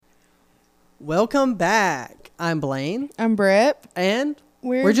Welcome back. I'm Blaine. I'm Britt. And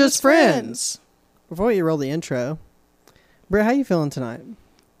we're just friends. Before you roll the intro, Britt, how you feeling tonight?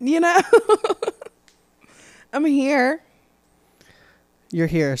 You know, I'm here. You're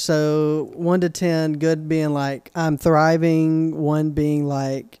here. So 1 to 10, good being like, I'm thriving. 1 being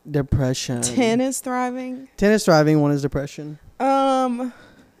like depression. 10 is thriving. 10 is thriving. 1 is depression.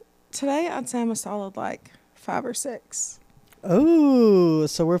 Today I'd say I'm a solid like 5 or 6. Oh,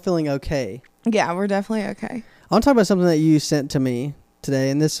 so we're feeling okay. Yeah, we're definitely okay. I want to talk about something that you sent to me today,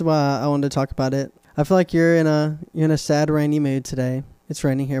 and this is why I wanted to talk about it. I feel like you're in a sad, rainy mood today. It's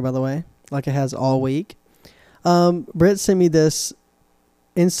raining here, by the way, like it has all week. Britt sent me this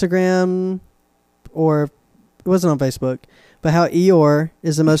Instagram, or it wasn't on Facebook, but how Eeyore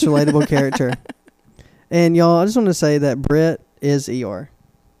is the most relatable character. And y'all, I just want to say that Britt is Eeyore.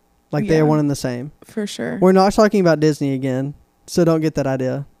 Like they are one and the same. For sure. We're not talking about Disney again, so don't get that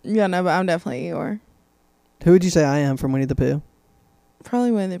idea. Yeah, no, but I'm definitely Eeyore. Who would you say I am from Winnie the Pooh?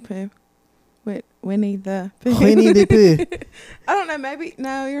 Probably Winnie the Pooh. Wait, Winnie the Pooh. Winnie the Pooh. I don't know, maybe.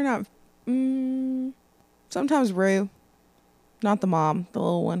 No, you're not. Sometimes Roo. Not the mom, the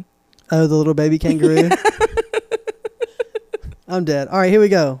little one. Oh, the little baby kangaroo. I'm dead. All right, here we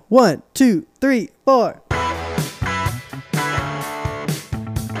go. 1, 2, 3, 4.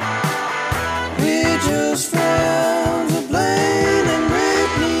 We're just friends with Blaine and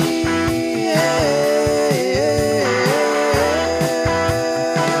Brittany. Yeah.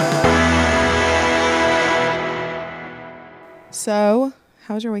 So,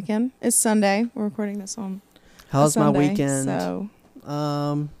 how was your weekend? It's Sunday. We're recording this on How's my Sunday, weekend? So,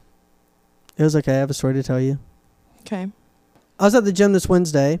 it was okay. I have a story to tell you. okay. I was at the gym this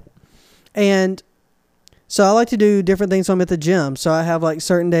Wednesday, and so I like to do different things when I'm at the gym. So I have like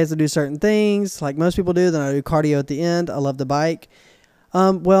certain days to do certain things, like most people do. Then I do cardio at the end. I love the bike.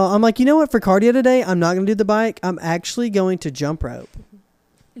 Well, I'm like, you know what? For cardio today, I'm not going to do the bike. I'm actually going to jump rope.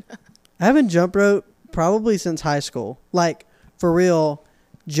 I haven't jumped rope probably since high school. Like, for real,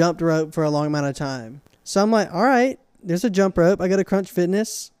 jumped rope for a long amount of time. So I'm like, all right, there's a jump rope. I go to Crunch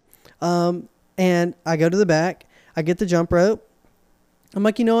Fitness, and I go to the back. I get the jump rope. I'm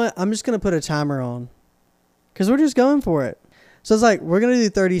like, you know what? I'm just going to put a timer on because we're just going for it. So it's like, we're going to do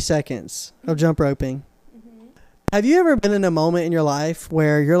 30 seconds of jump roping. Mm-hmm. Have you ever been in a moment in your life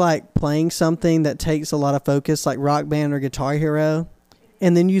where you're like playing something that takes a lot of focus, like Rock Band or Guitar Hero?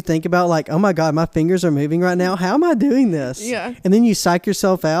 And then you think about like, oh my God, my fingers are moving right now. How am I doing this? Yeah. And then you psych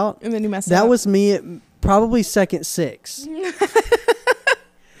yourself out. And then you mess up. That was me at probably second 6.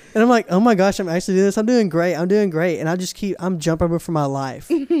 And I'm like, oh my gosh, I'm actually doing this. I'm doing great. And I'm jump roping for my life.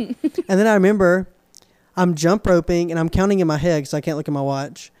 And then I remember I'm jump roping and I'm counting in my head because I can't look at my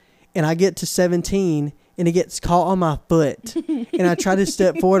watch. And I get to 17 and it gets caught on my foot. And I try to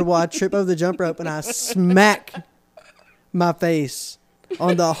step forward while I trip over the jump rope and I smack my face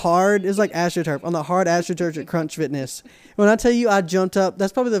on the hard, it's like AstroTurf, on the hard AstroTurf at Crunch Fitness. When I tell you I jumped up,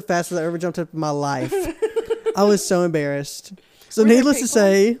 that's probably the fastest I ever jumped up in my life. I was so embarrassed. So needless to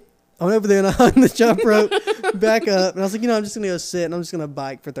say, I went over there and I hung the jump rope back up. And I was like, I'm just going to go sit and I'm just going to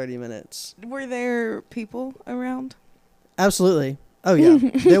bike for 30 minutes. Were there people around? Absolutely. Oh, yeah.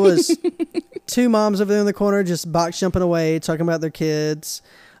 There was 2 moms over there in the corner just box jumping away, talking about their kids.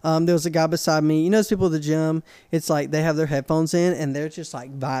 There was a guy beside me. You know those people at the gym? It's like they have their headphones in and they're just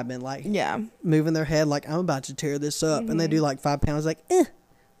like vibing, like moving their head like I'm about to tear this up. Mm-hmm. And they do like 5 pounds like, eh.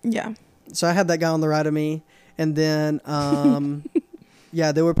 Yeah. So I had that guy on the right of me. And then,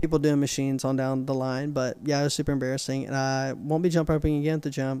 yeah, there were people doing machines on down the line. But yeah, it was super embarrassing. And I won't be jump roping again at the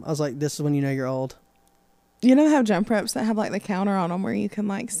gym. I was like, this is when you know you're old. You know they have jump ropes that have like the counter on them where you can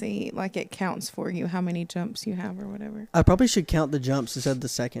like see, like it counts for you how many jumps you have or whatever. I probably should count the jumps instead of the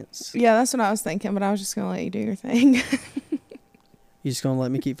seconds. Yeah, that's what I was thinking, but I was just going to let you do your thing. You just going to let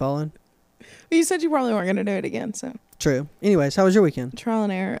me keep following? You said you probably weren't going to do it again, so. True. Anyways, how was your weekend? Trial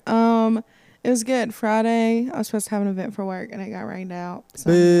and error. It was good. Friday, I was supposed to have an event for work and it got rained out. So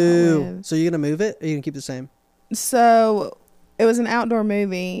boo. So you're going to move it or are you going to keep the same? So it was an outdoor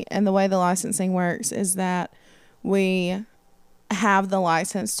movie, and the way the licensing works is that we have the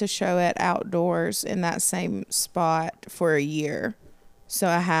license to show it outdoors in that same spot for a year. So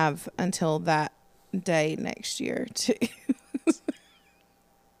I have until that day next year to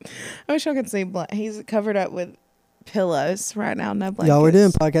I wish I could see he's covered up with pillows right now, no blankets. Y'all, we're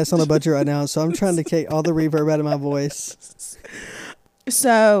doing podcasts on a budget right now, so I'm trying to take all the reverb out of my voice.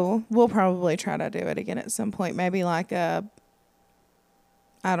 So we'll probably try to do it again at some point. Maybe like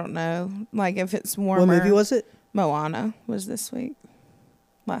I don't know, like if it's warmer. What movie was it? Moana was this week.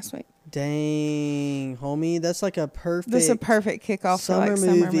 last week. Dang, homie, that's like a perfect. This is a perfect kickoff for like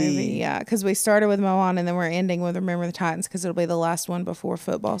summer movie. Yeah, because we started with Moana and then we're ending with Remember the Titans because it'll be the last one before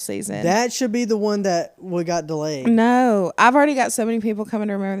football season. That should be the one that we got delayed. No, I've already got so many people coming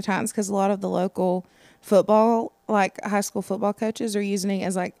to Remember the Titans because a lot of the local football, like high school football coaches, are using it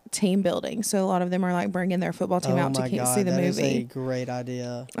as like team building. So a lot of them are like bringing their football team out to see the movie. That is a great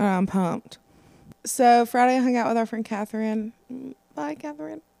idea. I'm pumped. So Friday I hung out with our friend Catherine. Bye,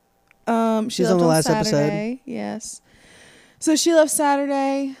 Catherine. She left on the last Saturday. Episode. Yes. So she left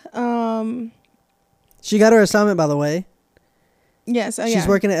Saturday. She got her assignment, by the way. Yes. She's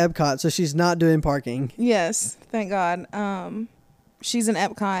working at Epcot, so she's not doing parking. Yes. Thank God. She's in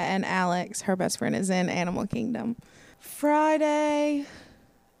Epcot, and Alex, her best friend, is in Animal Kingdom. Friday,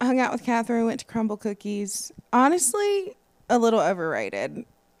 I hung out with Catherine, went to Crumble Cookies. Honestly, a little overrated.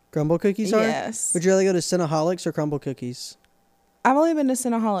 Crumble Cookies are? Yes. Would you rather go to Cinnaholics or Crumble Cookies? I've only been to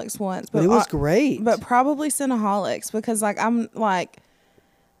Cinnaholics once. But it was great. But probably Cinnaholics because,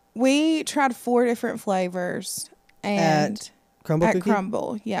 we tried 4 different flavors. At Crumble Cookie? At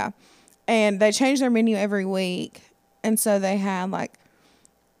Crumble, yeah. And they change their menu every week. And so they had,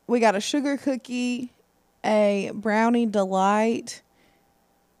 we got a sugar cookie, a brownie delight,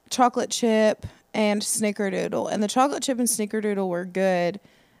 chocolate chip, and snickerdoodle. And the chocolate chip and snickerdoodle were good.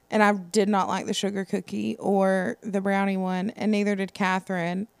 And I did not like the sugar cookie or the brownie one, and neither did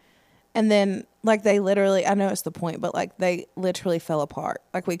Catherine. And then, they literally, I know it's the point, but, they literally fell apart.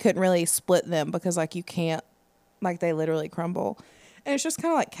 We couldn't really split them because, you can't, they literally crumble. And it's just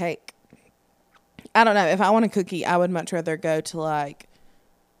kind of like cake. I don't know. If I want a cookie, I would much rather go to,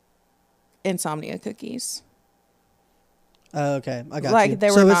 Insomnia cookies. Oh, okay. I got you.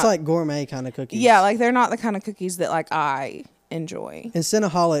 So it's like gourmet kind of cookies. Yeah, they're not the kind of cookies that, I enjoy. And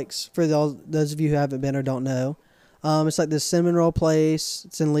Cinnaholics, for those of you who haven't been or don't know, it's like this cinnamon roll place.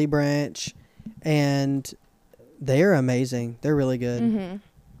 It's in Lee Branch, and they're amazing. They're really good.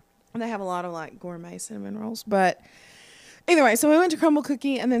 Mm-hmm. They have a lot of gourmet cinnamon rolls. But anyway, so we went to Crumble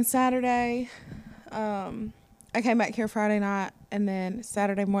Cookie, and then Saturday, I came back here Friday night, and then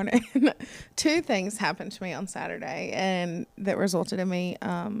Saturday morning, 2 things happened to me on Saturday, and that resulted in me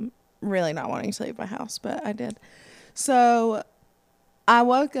really not wanting to leave my house, but I did. So I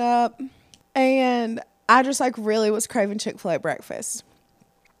woke up and I just really was craving Chick-fil-A breakfast.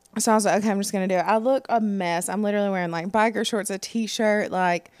 So I was like, okay, I'm just going to do it. I look a mess. I'm literally wearing biker shorts, a t-shirt,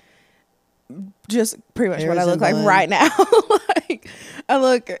 just pretty much what I look like right now. I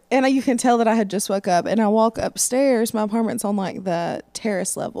look, and you can tell that I had just woke up, and I walk upstairs. My apartment's on the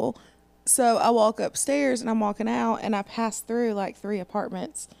terrace level. So I walk upstairs and I'm walking out, and I pass through 3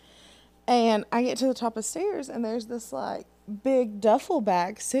 apartments. And I get to the top of the stairs, and there's this big duffel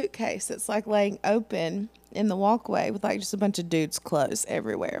bag suitcase that's laying open in the walkway with just a bunch of dudes' clothes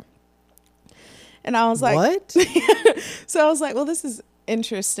everywhere. And I was like, what? So I was like, well, this is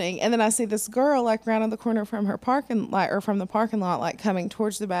interesting. And then I see this girl around the corner from her parking lot, or from the parking lot, coming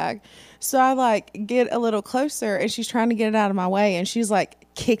towards the bag. So I get a little closer, and she's trying to get it out of my way, and she's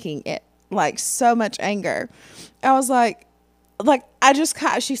kicking it, so much anger. I was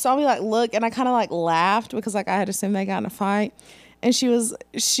she saw me look, and I kind of laughed because I had assumed they got in a fight. And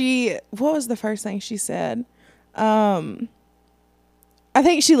what was the first thing she said? I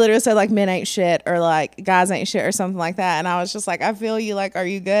think she literally said men ain't shit, or guys ain't shit, or something like that. And I was just I feel you, are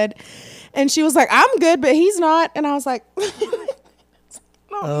you good? And she was like, I'm good, but he's not. And I was like, I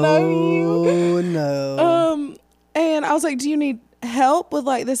don't know you. Oh no. And I was like, do you need help with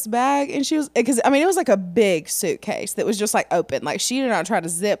this bag? And she was, because it was a big suitcase that was just open. She did not try to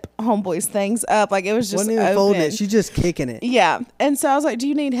zip homeboy's things up. It was just wasn't even folding it. She's just kicking it. Yeah. And so I was like, do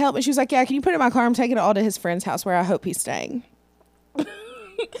you need help? And she was like, yeah, can you put it in my car? I'm taking it all to his friend's house where I hope he's staying.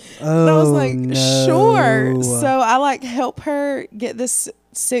 Oh, and I was like, no. Sure. So I help her get this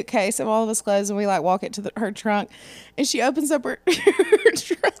suitcase of all of his clothes, and we walk it to her trunk, and she opens up her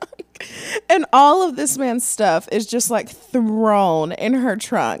trunk, and all of this man's stuff is just thrown in her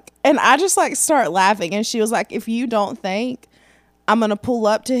trunk. And I just start laughing, and she was like, if you don't think I'm gonna pull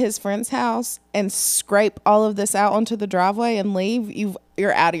up to his friend's house and scrape all of this out onto the driveway and leave,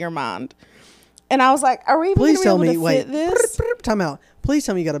 you're out of your mind. And I was like, are we even going to be able to fit this? Time out. Please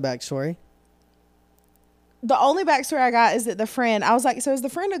tell me you got a backstory. The only backstory I got is that the friend, I was like, so is the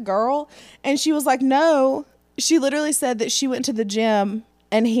friend a girl? And she was like, no. She literally said that she went to the gym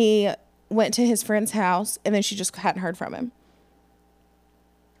and he went to his friend's house, and then she just hadn't heard from him.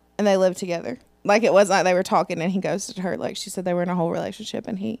 And they lived together. It wasn't they were talking and he ghosted her. She said they were in a whole relationship,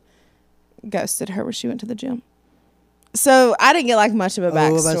 and he ghosted her when she went to the gym. So I didn't get like much of a I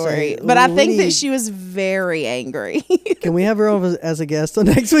was about to backstory, say, but I we think that need- she was very angry. Can we have her on as a guest on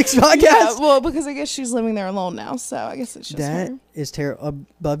next week's podcast? Yeah, well, because I guess she's living there alone now, so I guess it's just That her. is terrible.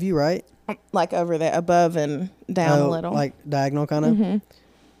 Above you, right? Like over there, above and down a little. Like diagonal kind of. Mhm.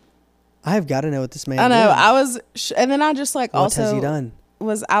 I have got to know what this man. I know. did. I was, and then I just like What also has he done?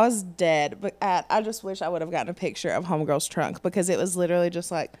 I was dead, but I just wish I would have gotten a picture of Homegirl's trunk because it was literally just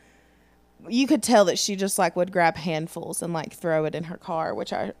like you could tell that she just like would grab handfuls and like throw it in her car,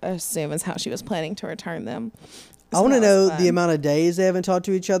 which I assume is how she was planning to return them. I So want to that was know fun. the amount of days they haven't talked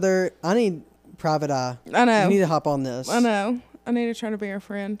to each other. I need private eye. I know. You need to hop on this. I know. I need to try to be her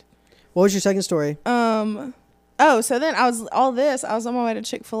friend. What was your second story? Oh, so then I was on my way to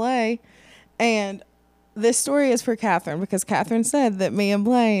Chick-fil-A, and this story is for Catherine because Catherine said that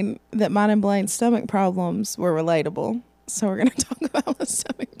mine and Blaine's stomach problems were relatable. So we're gonna talk about my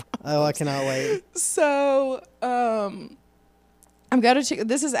stomach problems. Oh, I cannot wait. So, I'm going to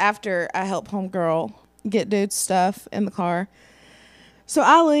this is after I help homegirl get dude's stuff in the car. So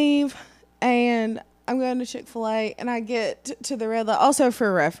I leave and I'm going to Chick-fil-A and I get to the red light. Also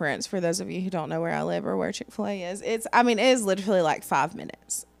for reference, for those of you who don't know where I live or where Chick-fil-A is, it is literally like 5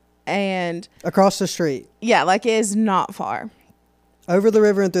 minutes. And Across the street, yeah, like it is not far. over the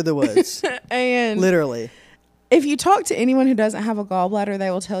river and through the woods. And Literally. if you talk to anyone who doesn't have a gallbladder, they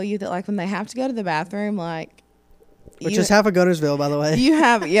will tell you that like when they have to go to the bathroom, like Which is half of Gunnersville, by the way. you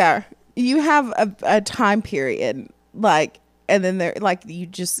have a time period, like, and then they're like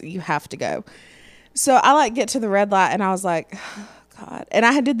you have to go. So I like get to the red light and I was like, oh, God. And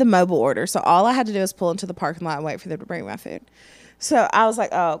I did the mobile order, so all I had to do was pull into the parking lot and wait for them to bring my food. So I was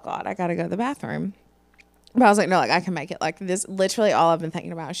like, oh God, I gotta go to the bathroom. But I was like, no, like I can make it. Like this, literally all I've been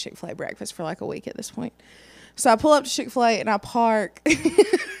thinking about is Chick-fil-A breakfast for like a week at this point. So I pull up to Chick-fil-A and I park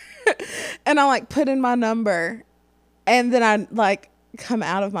and I like put in my number, and then I like come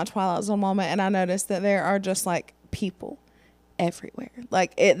out of my Twilight Zone moment and I notice that there are just like people everywhere.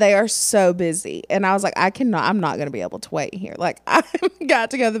 Like they are so busy. And I was like, I'm not going to be able to wait here. Like I've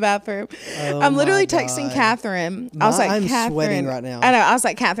got to go to the bathroom. Oh I'm literally my texting God. Catherine. I was like, I'm Catherine, sweating right now. I know. I was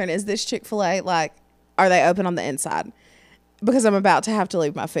like, Catherine, is this Chick-fil-A? Like, are they open on the inside? Because I'm about to have to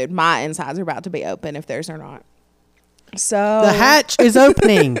leave my food. My insides are about to be open if theirs are not. So The hatch is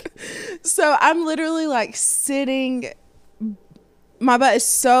opening. So I'm literally like sitting. My butt is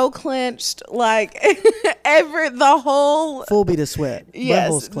so clenched, like the whole. Full beat of sweat.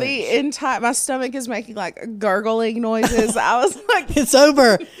 Yes, Butthole's clenched. the entire. My stomach is making like gurgling noises. I was like, It's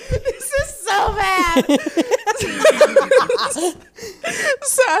over. this is so bad.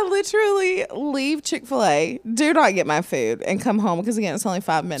 So I literally leave Chick-fil-A, do not get my food, and come home because again it's only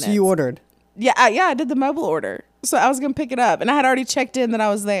 5 minutes. So you ordered. Yeah, I did the mobile order, so I was gonna pick it up, and I had already checked in that I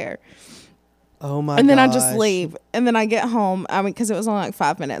was there. Oh my god. And then I just leave. And then I get home. I mean, because it was only like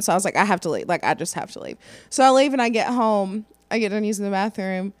 5 minutes. So I was like, I have to leave. Like, I just have to leave. So I leave and I get home. I get done using the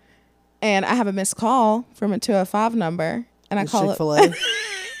bathroom. And I have a missed call from a 205 number. And I call Chick-fil-A.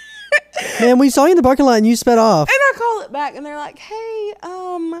 Man, we saw you in the parking lot and you sped off. And I call it back. And they're like, hey,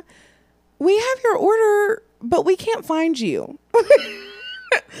 we have your order, but we can't find you.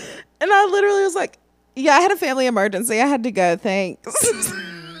 And I literally was like, yeah, I had a family emergency. I had to go. Thanks.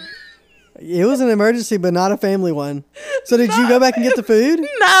 It was an emergency, but not a family one. So did you go back and get the food? No.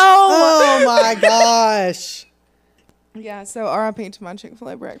 Oh my gosh. Yeah, so RIP to my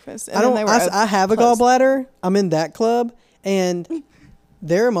Chick-fil-A breakfast. And I don't. then they were I have a closed. gallbladder. I'm in that club, and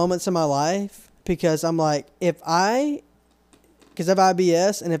there are moments in my life because I'm like, because I have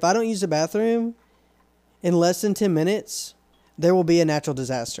IBS, and if I don't use the bathroom in less than 10 minutes, there will be a natural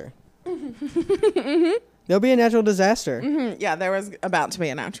disaster. There'll be a natural disaster. Mm-hmm. Yeah, there was about to be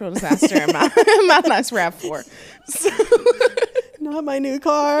a natural disaster in my, my nice RAV4. So, Not my new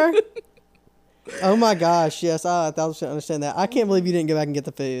car. Oh my gosh, yes, I 1,000% understand that. I can't believe you didn't go back and get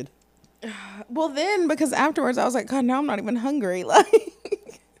the food. well, then, because afterwards I was like, God, now I'm not even hungry. Like,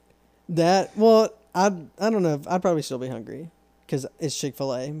 I don't know. I'd probably still be hungry because it's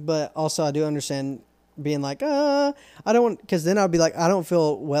Chick-fil-A. But also, I do understand being like, I don't want, because then I'd be like, I don't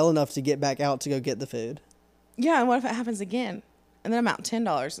feel well enough to get back out to go get the food. yeah, and what if it happens again? And then I'm out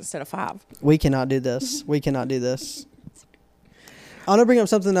 $10 instead of $5. We cannot do this. We cannot do this. I want to bring up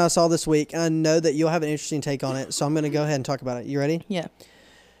something that I saw this week. And I know that you'll have an interesting take on it. So I'm going to go ahead and talk about it. You ready? Yeah.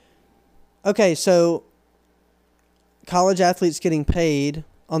 Okay, so college athletes getting paid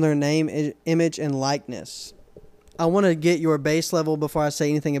on their name, image, and likeness. I want to get your base level before I say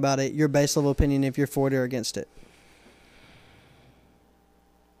anything about it. Your base level opinion if you're for it or against it.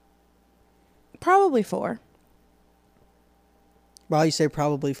 Probably 4. Well, you say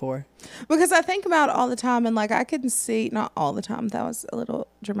probably 4. Because I think about it all the time, and like I can see, not all the time, that was a little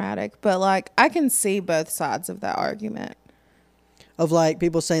dramatic, but like I can see both sides of that argument. Of like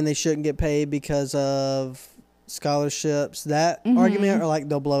people saying they shouldn't get paid because of scholarships, that argument, or like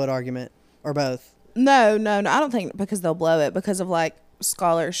they'll blow it argument, or both? No, I don't think because they'll blow it, because of like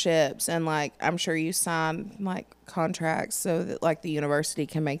scholarships, and like I'm sure you sign like contracts so that like the university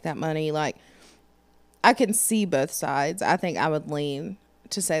can make that money. Like I can see both sides. I think I would lean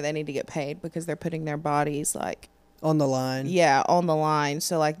to say they need to get paid because they're putting their bodies like On the line. yeah, on the line.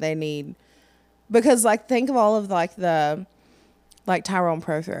 So like they need, because like think of all of like the like Tyrone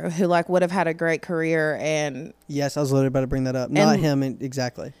Prothro, who like would have had a great career, and Yes, I was literally about to bring that up. Not him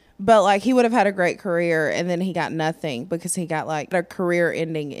exactly. but like he would have had a great career, and then he got nothing because he got like a career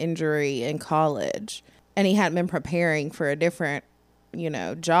ending injury in college, and he hadn't been preparing for a different,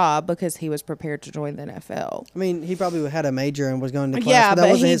 job because he was prepared to join the NFL. I mean, he probably had a major and was going to class, Yeah, but that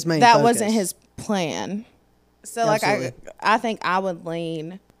wasn't his main focus. wasn't his plan. So Absolutely. like I think I would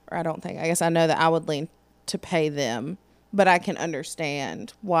lean, or I don't think, I guess I know that I would lean to pay them, but I can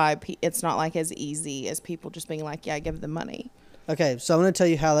understand why it's not like as easy as people just being like, yeah, give them money. Okay, so I'm going to tell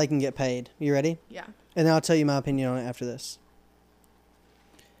you how they can get paid. You ready? Yeah. And then I'll tell you my opinion on it after this.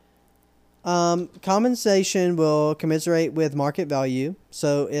 Compensation will commiserate with market value.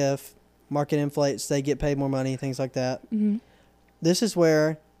 So if market inflates, they get paid more money, things like that. Mm-hmm. This is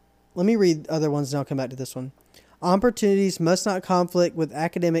where, let me read other ones and I'll come back to this one. Opportunities must not conflict with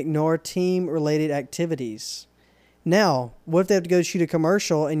academic nor team-related activities. Now, what if they have to go shoot a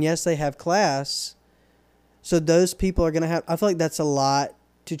commercial and yes, they have class? So those people are going to have, I feel like that's a lot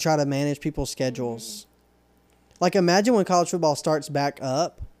to try to manage people's schedules. Like imagine when college football starts back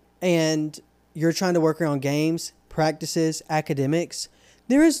up and you're trying to work around games, practices, academics.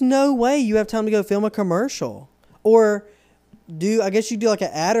 There is no way you have time to go film a commercial or I guess you do like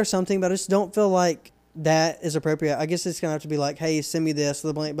an ad or something, but I just don't feel like that is appropriate. I guess it's going to have to be like, hey, send me this with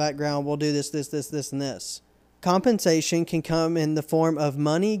a blank background. We'll do this, and this. Compensation can come in the form of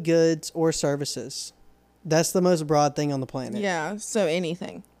money, goods, or services. That's the most broad thing on the planet. Yeah, so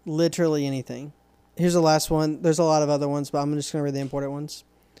anything. Literally anything. Here's the last one. There's a lot of other ones, but I'm just going to read the important ones.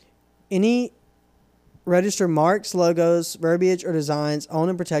 Any registered marks, logos, verbiage, or designs owned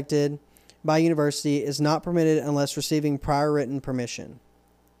and protected by a university is not permitted unless receiving prior written permission.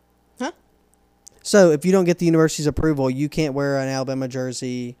 Huh? So if you don't get the university's approval, you can't wear an Alabama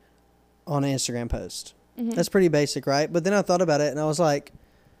jersey on an Instagram post. Mm-hmm. That's pretty basic, right? But then I thought about it and I was like,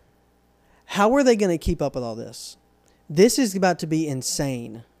 how are they going to keep up with all this? This is about to be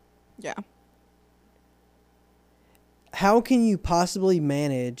insane. Yeah. How can you possibly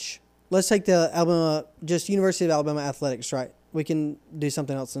manage... Let's take the University of Alabama athletics, right? We can do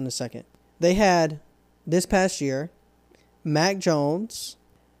something else in a second. They had, this past year, Mac Jones,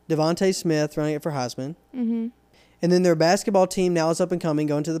 Devontae Smith running it for Heisman. Mm-hmm. And then their basketball team now is up and coming,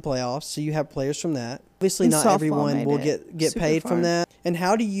 going to the playoffs. So you have players from that. Obviously, not everyone will get paid from that. And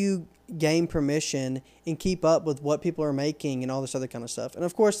how do you gain permission and keep up with what people are making and all this other kind of stuff? And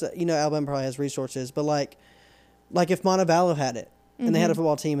of course, Alabama probably has resources. But like if Montevallo had it, and they had a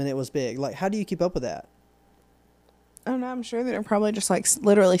football team and it was big. Like, how do you keep up with that? Oh, no, I'm sure they're probably just, like,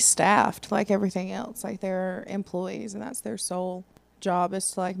 literally staffed like everything else. Like, they're employees, and that's their sole job is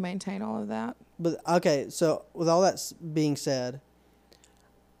to, like, maintain all of that. But, okay, so with all that being said,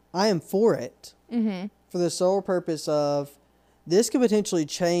 I am for it for the sole purpose of this could potentially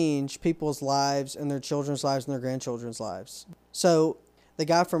change people's lives and their children's lives and their grandchildren's lives. So, the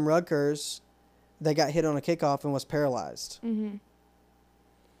guy from Rutgers that got hit on a kickoff and was paralyzed. Mm-hmm.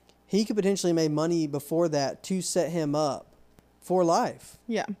 He could potentially make money before that to set him up for life.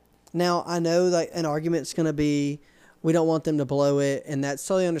 Yeah. Now, I know that an argument's going to be, we don't want them to blow it, and that's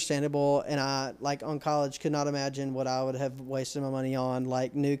totally understandable. And I, like, on college, could not imagine what I would have wasted my money on,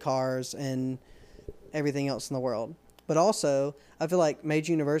 like new cars and everything else in the world. But also, I feel like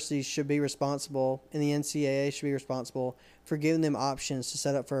major universities should be responsible, and the NCAA should be responsible for giving them options to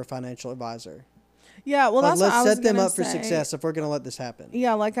set up for a financial advisor. Yeah, well, like, that's what I was let's set them gonna up for say. success if we're going to let this happen.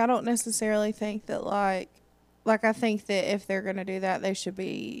 Yeah, like, I don't necessarily think that, like I think that if they're going to do that, they should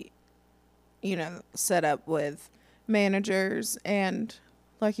be, set up with managers and,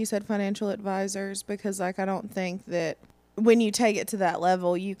 like you said, financial advisors, because, like, I don't think that when you take it to that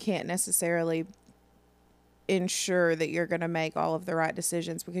level, you can't necessarily ensure that you're going to make all of the right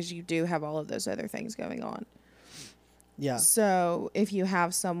decisions because you do have all of those other things going on. Yeah. So if you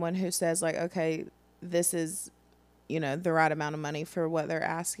have someone who says, like, okay, this is, the right amount of money for what they're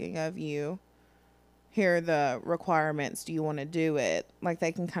asking of you. Here are the requirements. Do you want to do it? Like,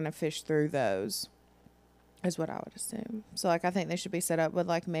 they can kind of fish through those. is what I would assume. So like I think they should be set up with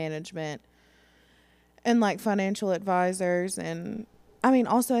like management and like financial advisors. And I mean,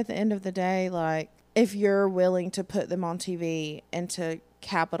 also at the end of the day, like if you're willing to put them on TV and to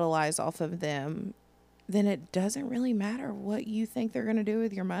capitalize off of them, then it doesn't really matter what you think they're going to do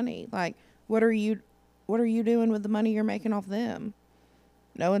with your money. Like what are you doing with the money you're making off them?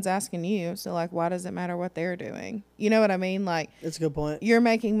 No one's asking you. So like why does it matter what they're doing? You know what I mean? Like That's a good point. you're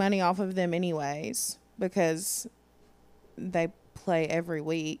making money off of them anyways because they play every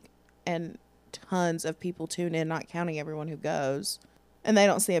week and tons of people tune in, not counting everyone who goes, and they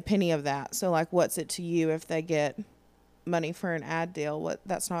don't see a penny of that. So like what's it to you if they get money for an ad deal?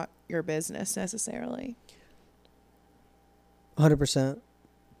 That's not your business necessarily. 100%.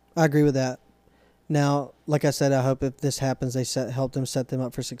 I agree with that. Now, like I said, I hope if this happens, they help them set them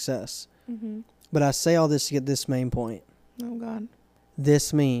up for success. Mm-hmm. But I say all this to get this main point. Oh God.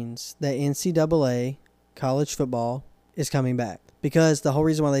 This means that NCAA college football is coming back, because the whole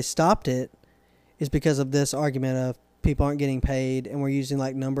reason why they stopped it is because of this argument of people aren't getting paid, and we're using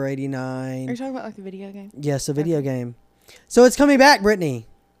like number 89. Are you talking about like the video game? Yes, a video game. So it's coming back, Brittany.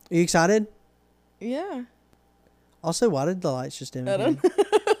 Are you excited? Yeah. Also, why did the lights just dim? I again? don't know.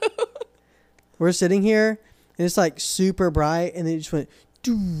 We're sitting here, and it's like super bright, and then it just went,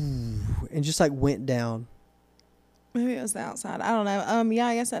 doo, and just like went down. Maybe it was the outside. I don't know. Yeah,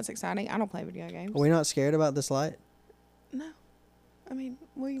 I guess that's exciting. I don't play video games. Are we not scared about this light? No. I mean,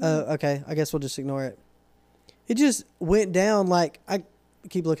 what do you Oh, mean? okay. I guess we'll just ignore it. It just went down like, I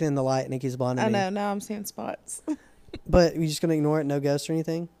keep looking in the light, and it keeps blinding I me. know. Now I'm seeing spots. But you're just going to ignore it? No ghosts or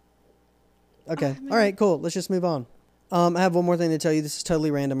anything? Okay. All right, cool. Let's just move on. I have one more thing to tell you. This is totally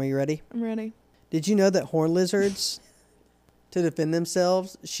random. Are you ready? I'm ready. Did you know that horned lizards, to defend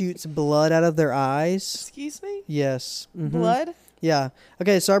themselves, shoots blood out of their eyes? Excuse me? Yes. Mm-hmm. Blood? Yeah.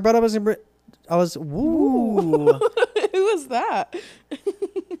 Okay, so I brought up woo. Who was that?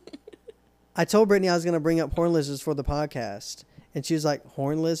 I told Brittany I was going to bring up horned lizards for the podcast. And she was like,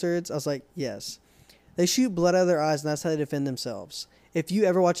 horned lizards? I was like, yes. They shoot blood out of their eyes, and that's how they defend themselves. If you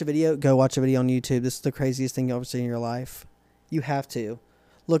ever watch a video, go watch a video on YouTube. This is the craziest thing you'll ever see in your life. You have to.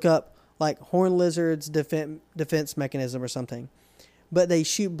 Look up, like, horned lizards defense mechanism or something. But they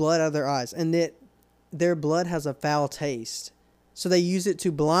shoot blood out of their eyes, and their blood has a foul taste. So they use it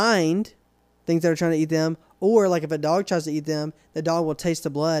to blind things that are trying to eat them. Or, like, if a dog tries to eat them, the dog will taste the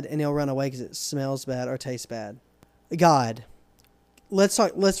blood, and he'll run away because it smells bad or tastes bad. God.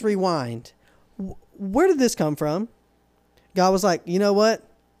 Let's rewind. Where did this come from? God was like, you know what?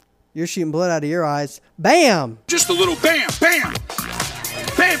 You're shooting blood out of your eyes. Bam! Just a little bam, bam,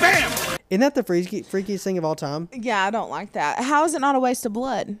 bam, bam. Isn't that the freakiest thing of all time? Yeah, I don't like that. How is it not a waste of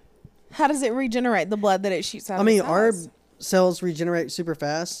blood? How does it regenerate the blood that it shoots out? I mean, of its our eyes? cells regenerate super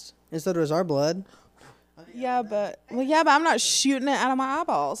fast, and so does our blood. Yeah, but I'm not shooting it out of my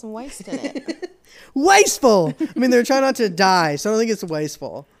eyeballs and wasting it. Wasteful! I mean, they're trying not to die, so I don't think it's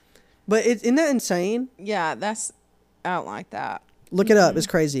wasteful. But isn't that insane? Yeah, I don't like that. Look it up. It's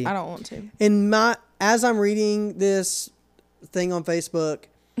crazy. I don't want to. As I'm reading this thing on Facebook,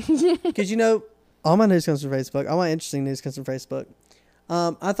 because all my news comes from Facebook. All my interesting news comes from Facebook.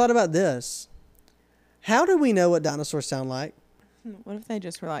 I thought about this. How do we know what dinosaurs sound like? What if they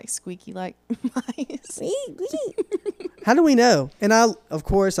just were like squeaky like mice? How do we know? And I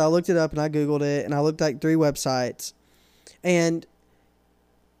looked it up and I Googled it, and I looked like 3 websites, and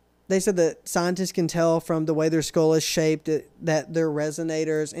they said that scientists can tell from the way their skull is shaped that their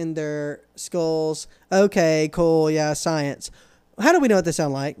resonators in their skulls. Okay, cool. Yeah, science. How do we know what they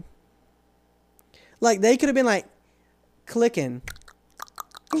sound like? Like, they could have been like clicking.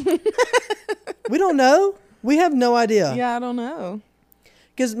 We don't know. We have no idea. Yeah, I don't know.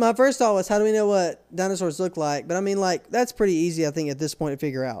 Because my first thought was, how do we know what dinosaurs look like? But I mean, like, that's pretty easy, I think, at this point to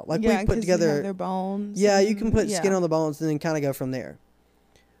figure out. Like, Yeah, we put 'cause together. you have their bones. Yeah, you can put yeah. skin on the bones and then kind of go from there.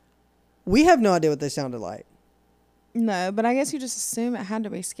 We have no idea what they sounded like. No, but I guess you just assume it had to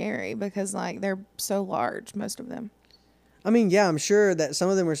be scary because like they're so large, most of them. I mean, yeah, I'm sure that some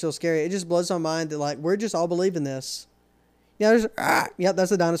of them are still scary. It just blows my mind that, like, we're just all believing this. Yeah, yep,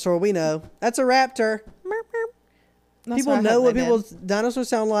 that's a dinosaur. We know. That's a raptor. That's People I know hope what they people's dinosaurs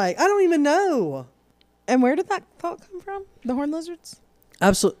sound like. I don't even know. And where did that thought come from? The horned lizards?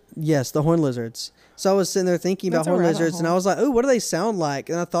 Absolutely. Yes, the horned lizards. So I was sitting there thinking about That's a horned rabbit lizards, and I hole. was like, oh, what do they sound like?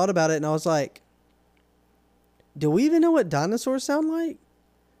 And I thought about it, and I was like, do we even know what dinosaurs sound like?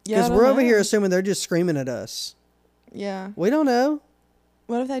 Yeah, Because I don't we're over here know. assuming they're just screaming at us. Yeah. We don't know.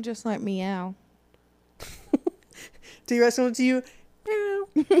 What if they just like meow? T-Rex coming to you. Meow.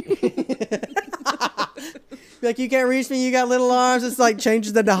 Like, you can't reach me, you got little arms. It's like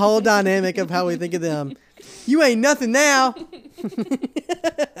changes the whole dynamic of how we think of them. You ain't nothing now.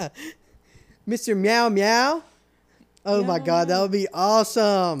 Mr. Meow Meow. Oh my God, that would be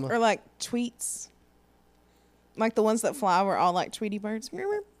awesome. Or like tweets. Like the ones that fly were all like Tweety birds.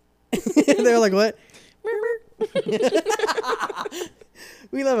 They're like, what?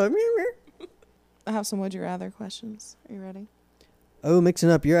 We love a. I have some would you rather questions. Are you ready? Oh, mixing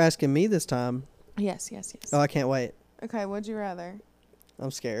up. You're asking me this time. Yes. Oh, I can't wait. Okay, would you rather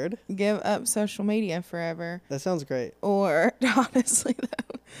I'm scared. give up social media forever That sounds great. or, honestly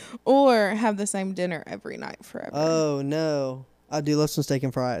though, or have the same dinner every night forever? Oh, no. I do love some steak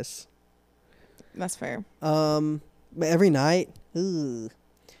and fries. That's fair. But every night? Ooh.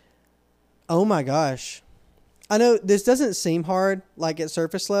 Oh my gosh. I know this doesn't seem hard, like at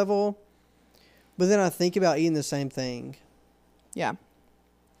surface level, but then I think about eating the same thing. Yeah.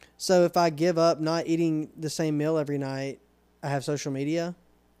 So if I give up not eating the same meal every night, I have social media?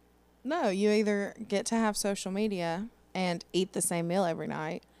 No, you either get to have social media and eat the same meal every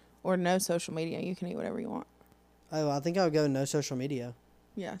night, or no social media. You can eat whatever you want. Oh, I think I would go no social media.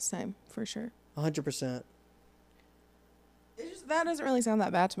 Yeah, same, for sure. 100%. That doesn't really sound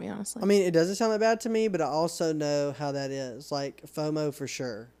that bad to me, honestly. I mean, it doesn't sound that bad to me, but I also know how that is. Like, FOMO for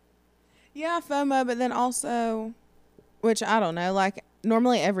sure. Yeah, FOMO, but then also, which I don't know, like,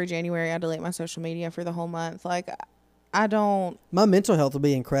 normally every January I delete my social media for the whole month. Like, I don't. My mental health will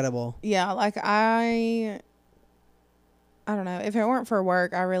be incredible. Yeah, like, I don't know. If it weren't for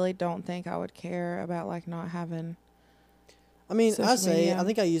work, I really don't think I would care about, like, not having. I mean, I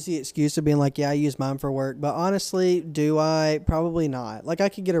think I use the excuse of being like, yeah, I use mine for work. But honestly, do I? Probably not. Like, I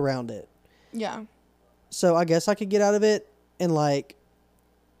could get around it. Yeah. So I guess I could get out of it. And like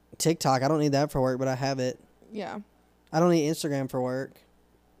TikTok, I don't need that for work, but I have it. Yeah. I don't need Instagram for work.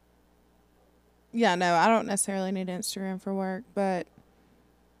 Yeah, no, I don't necessarily need Instagram for work, but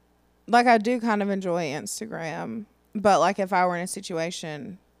like I do kind of enjoy Instagram. But like if I were in a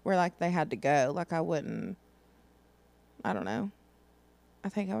situation where like they had to go, like I wouldn't. I don't know. I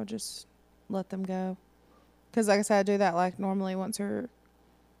think I would just let them go. Because like I said, I do that like normally 1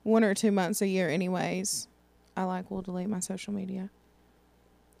 or 2 months a year anyways. I like will delete my social media.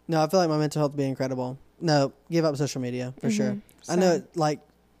 No, I feel like my mental health would be incredible. No, give up social media for sure. I know like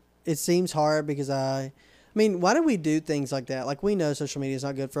it seems hard because I mean, why do we do things like that? Like we know social media is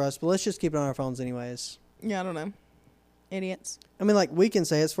not good for us, but let's just keep it on our phones anyways. Yeah, I don't know. Idiots. I mean, like we can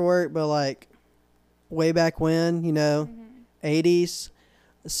say it's for work, but like way back when, 80s,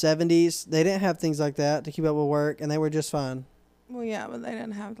 70s, they didn't have things like that to keep up with work, and they were just fine. Well, yeah, but they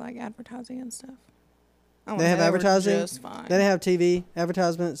didn't have like advertising and stuff. They have advertising? Just fine. They didn't have TV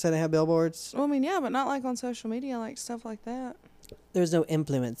advertisements. They didn't have billboards. Well, I mean, yeah, but not like on social media, like stuff like that. There's no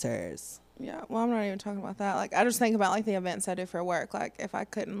influencers. Yeah, well, I'm not even talking about that. Like, I just think about like the events I do for work. Like, if I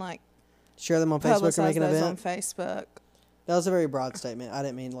couldn't like share them on Facebook or make an event on Facebook. That was a very broad statement. I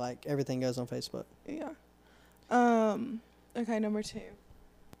didn't mean like everything goes on Facebook. Yeah. Okay, number 2.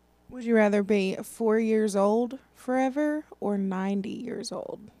 Would you rather be 4 years old forever or 90 years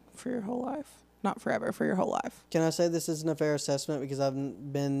old for your whole life? Not forever, for your whole life. Can I say this isn't a fair assessment because I've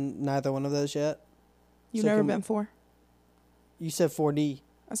been neither one of those yet? You've never been 4? You said 4D.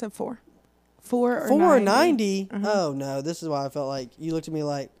 I said 4. 4 or 4 90? or 90? Uh-huh. Oh, no. This is why I felt like you looked at me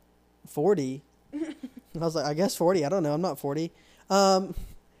like 40. I was like, I guess 40. I don't know. I'm not 40. 4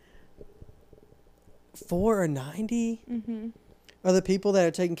 or 90? Mm-hmm. Are the people that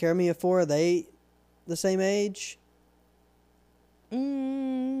are taking care of me at 4, are they the same age?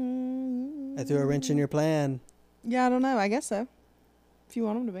 I threw a wrench in your plan. Yeah, I don't know. I guess so. If you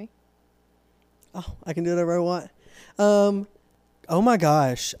want them to be. Oh, I can do whatever I want. Oh my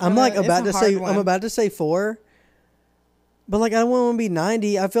gosh. I'm like about to say 4. But like I don't want to be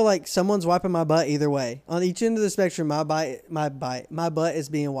 90. I feel like someone's wiping my butt either way. On each end of the spectrum, my butt is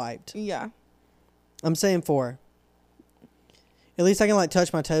being wiped. Yeah. I'm saying 4. At least I can like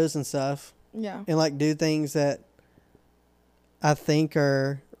touch my toes and stuff. Yeah. And like do things that I think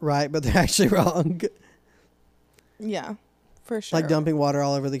are right, but they're actually wrong. Yeah, for sure. Like dumping water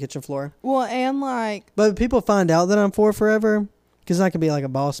all over the kitchen floor. Well, and like... But people find out that I'm 4 forever, because I could be like a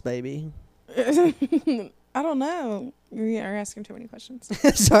boss baby. I don't know. You're asking too many questions.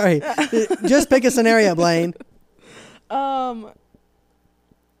 Sorry. Just pick a scenario, Blaine. Yeah,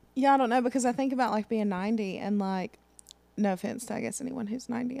 I don't know, because I think about like being 90 and like, no offense to I guess anyone who's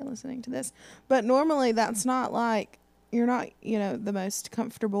 90 and listening to this, but normally that's not like, you're not, the most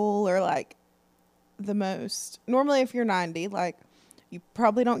comfortable or like the most, normally if you're 90, like you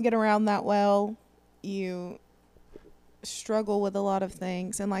probably don't get around that well. You struggle with a lot of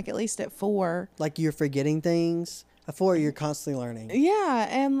things. And like, at least at 4, like you're forgetting things. At 4, you're constantly learning. Yeah.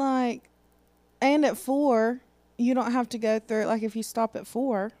 And like, And at 4, you don't have to go through, like, if you stop at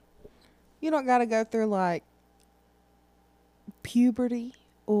 4, you don't got to go through, like, puberty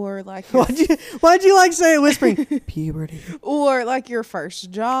or, like, why'd you like say it whispering? Puberty. or, like, your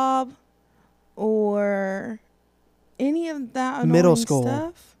first job or any of that annoying Middle school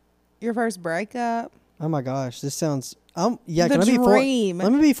stuff. Your first breakup. Oh my gosh, this sounds. Yeah, The can I be 4? dream.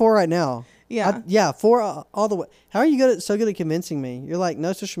 Let me be 4 right now. Yeah. Yeah, 4 all the way. How are you so good at convincing me? You're like,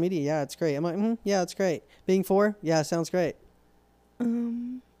 no social media. Yeah, it's great. I'm like, yeah, it's great. Being 4, yeah, sounds great. I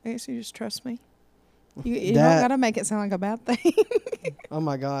guess you just trust me. You don't gotta make it sound like a bad thing. Oh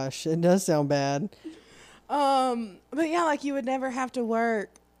my gosh, it does sound bad. But yeah, like you would never have to work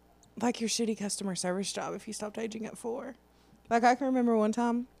like your shitty customer service job if you stopped aging at 4. Like I can remember one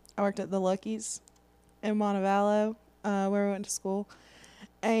time I worked at the Lucky's in Montevallo, where we went to school,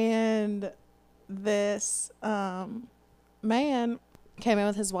 and this man came in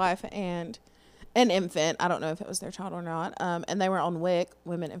with his wife and an infant. I don't know if it was their child or not. And they were on WIC,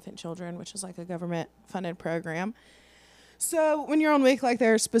 Women, Infant, Children, which is like a government-funded program. So when you're on WIC, like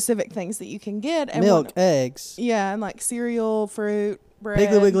there are specific things that you can get. And Milk, eggs. Yeah, and like cereal, fruit, bread.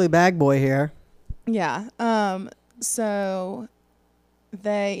 Piggly Wiggly bag boy here. Yeah. So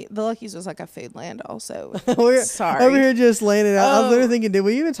the Lucky's was like a food land also. Sorry. Over here just laying it out. I was Oh. literally thinking, did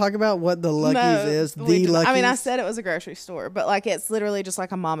we even talk about what the Lucky's is? we The didn't. Lucky's? I mean, I said it was a grocery store, but like it's literally just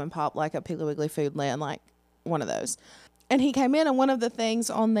like a mom and pop, like a Piggly Wiggly food land, like one of those. And he came in, and one of the things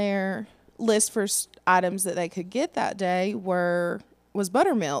on their list for items that they could get that day was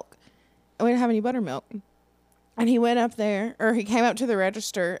buttermilk. And we didn't have any buttermilk. And he went up there, or he came up to the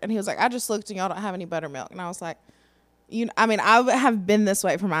register, and he was like, I just looked and y'all don't have any buttermilk. And I was like, I mean, I have been this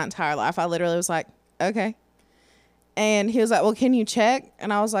way for my entire life. I literally was like, okay. And he was like, well, can you check?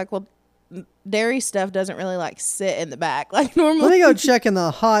 And I was like, well, dairy stuff doesn't really like sit in the back like normally. Let me go check in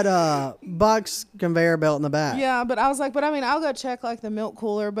the hot box conveyor belt in the back. Yeah, but I was like, but I mean, I'll go check like the milk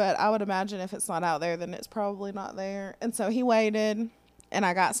cooler, but I would imagine if it's not out there, then it's probably not there. And so he waited, and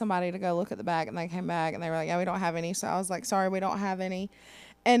I got somebody to go look at the bag, and they came back, and they were like, yeah, we don't have any. So I was like, sorry, we don't have any.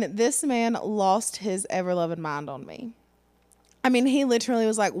 And this man lost his ever-loving mind on me. I mean, he literally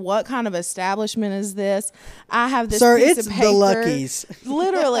was like, what kind of establishment is this? I have this piece of paper. The Lucky's.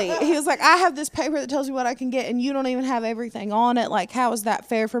 Literally. He was like, I have this paper that tells you what I can get, and you don't even have everything on it. Like, how is that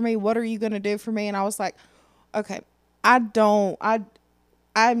fair for me? What are you going to do for me? And I was like, okay, I'm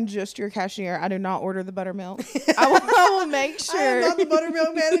just your cashier. I do not order the buttermilk. I will make sure. I am not the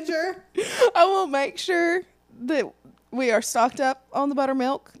buttermilk manager. I will make sure that we are stocked up on the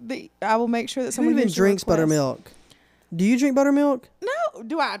buttermilk. I will make sure that someone Who even drinks buttermilk? Do you drink buttermilk? No,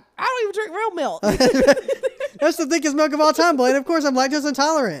 do I? I don't even drink real milk. That's the thickest milk of all time, Blaine. Of course, I'm lactose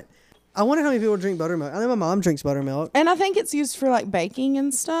intolerant. I wonder how many people drink buttermilk. I know my mom drinks buttermilk. And I think it's used for like baking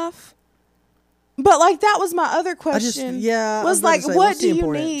and stuff. But like that was my other question. Was like, what do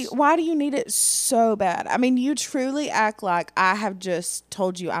you need? Why do you need it so bad? I mean, you truly act like I have just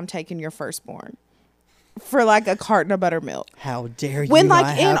told you I'm taking your firstborn for like a carton of buttermilk. How dare you? When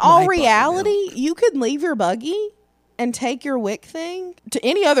like in all reality, you could leave your buggy and take your WIC thing to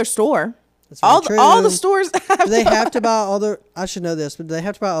any other store. All the stores do they have to buy I should know this, but do they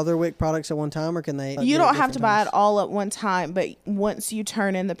have to buy other WIC products at one time, or can they? You don't have to buy it all at one time, but once you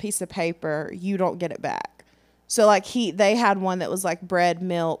turn in the piece of paper, you don't get it back. So like they had one that was like bread,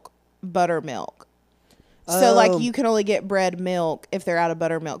 milk, buttermilk. So like you can only get bread, milk if they're out of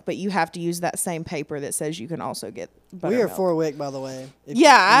buttermilk, but you have to use that same paper that says you can also get buttermilk. We are for WIC, by the way.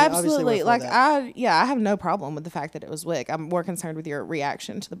 Absolutely. Like I have no problem with the fact that it was WIC. I'm more concerned with your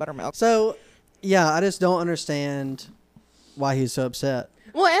reaction to the buttermilk. So, yeah, I just don't understand why he's so upset.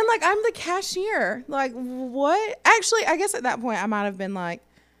 Well, and like I'm the cashier. Like what? Actually, I guess at that point I might have been like,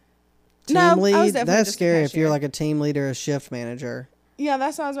 team lead. I was definitely That's just scary if you're like a team leader, a shift manager. Yeah,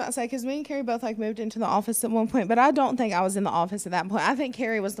 that's what I was about to say, because me and Carrie both like moved into the office at one point, but I don't think I was in the office at that point. I think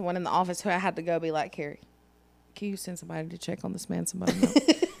Carrie was the one in the office who I had to go be like, Carrie, can you send somebody to check on this man some buttermilk?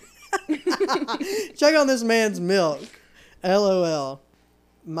 Check on this man's milk. LOL.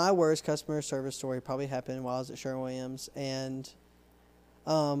 My worst customer service story probably happened while I was at Sherwin-Williams, and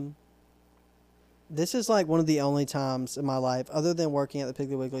this is like one of the only times in my life, other than working at the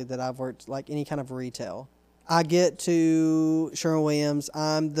Piggly Wiggly, that I've worked like any kind of retail. I get to Sherwin-Williams.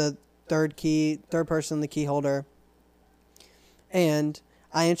 I'm the third person in the key holder. And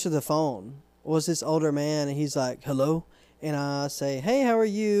I answer the phone. It was this older man, and he's like, hello? And I say, hey, how are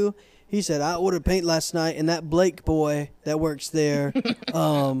you? He said, I ordered paint last night, and that Blake boy that works there,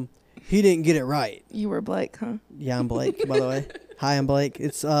 he didn't get it right. You were Blake, huh? Yeah, I'm Blake, by the way. Hi, I'm Blake.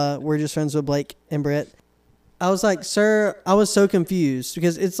 It's we're just friends with Blake and Britt. I was like, sir, I was so confused,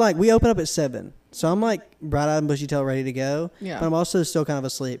 because it's like we open up at 7. So I'm like bright-eyed and bushy-tailed ready to go. Yeah. But I'm also still kind of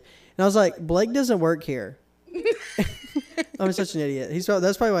asleep. And I was like, Blake doesn't work here. I'm such an idiot.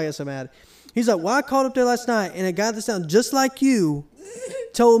 That's probably why I get so mad. He's like, well, I called up there last night, and a guy that sounds just like you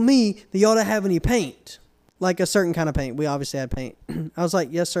told me that y'all don't have any paint. Like a certain kind of paint. We obviously had paint. I was like,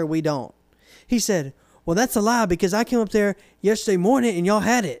 yes, sir, we don't. He said, well, that's a lie because I came up there yesterday morning and y'all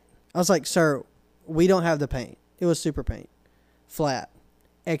had it. I was like, sir, we don't have the paint. It was super paint. Flat.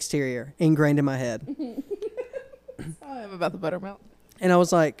 Exterior. Ingrained in my head. I am about the buttermilk. And I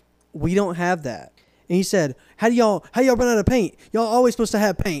was like, we don't have that. And he said, how y'all run out of paint? Y'all always supposed to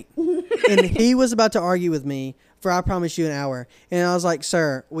have paint. And he was about to argue with me for, I promise you, an hour. And I was like,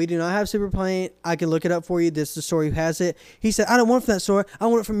 sir, we do not have super paint. I can look it up for you. This is the store who has it. He said, I don't want it from that store. I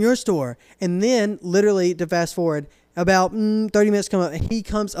want it from your store. And then, literally, to fast forward, about 30 minutes come up, and he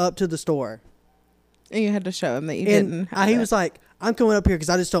comes up to the store. And you had to show him that you And didn't have he it. was like, I'm coming up here because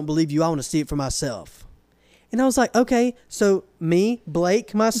I just don't believe you. I want to see it for myself. And I was like, okay. So me,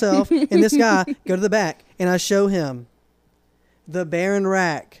 Blake, myself, and this guy go to the back, and I show him the barren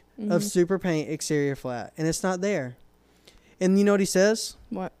rack of super paint exterior flat, and it's not there. And you know what he says?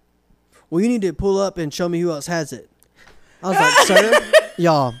 What? Well, you need to pull up and show me who else has it. I was like, sir,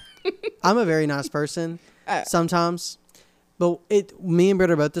 y'all, I'm a very nice person sometimes. But me and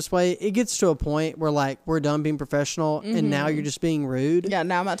Britt are both this way. It gets to a point where, like, we're done being professional, and now you're just being rude. Yeah,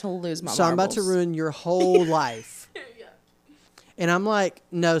 now I'm about to lose my So I'm about to marbles. ruin your whole life. Yeah. And I'm like,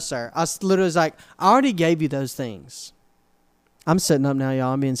 no, sir. I literally was like, I already gave you those things. I'm sitting up now,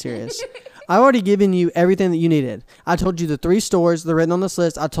 y'all. I'm being serious. I've already given you everything that you needed. I told you the 3 stores. They're written on this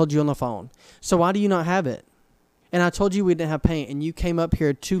list. I told you on the phone. So why do you not have it? And I told you we didn't have paint, and you came up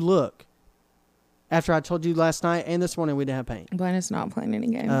here to look. After I told you last night and this morning we didn't have paint. Blaine is not playing any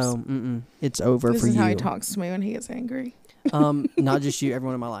games. Oh, it's over this for you. is how he talks to me when he gets angry. Not just you,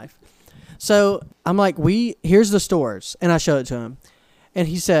 everyone in my life. So I'm like, here's the stores. And I showed it to him. And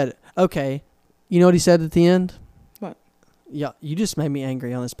he said, okay. You know what he said at the end? What? Yeah, you just made me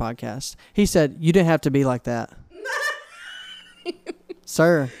angry on this podcast. He said, you didn't have to be like that.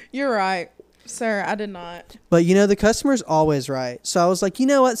 Sir. You're right. Sir, I did not. But, the customer's always right. So I was like, you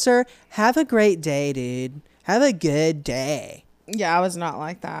know what, sir? Have a great day, dude. Have a good day. Yeah, I was not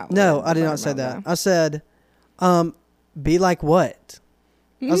like that. No, I did not say that. I said, be like what?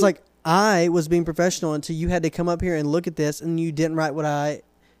 I was like, I was being professional until you had to come up here and look at this, and you didn't write what I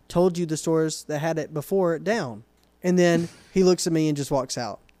told you the stores that had it before down. And then he looks at me and just walks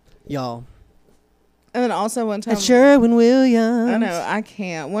out. Y'all. And then also one time. At Sherwin-Williams. I know, I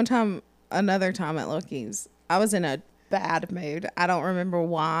can't. Another time at Lookie's, I was in a bad mood. I don't remember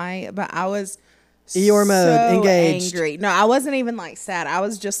why, but I was Eeyore mode, engaged. angry. No, I wasn't even like sad. I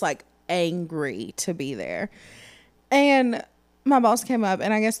was just like angry to be there. And my boss came up,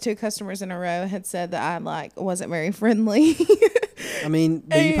 and I guess 2 customers in a row had said that I like wasn't very friendly. I mean,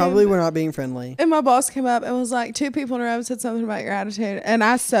 you probably were not being friendly. And my boss came up and was like, 2 people in a row said something about your attitude. And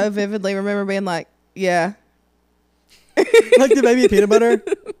I so vividly remember being like, yeah. Like the baby peanut butter?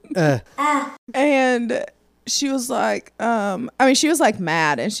 And she was like, she was like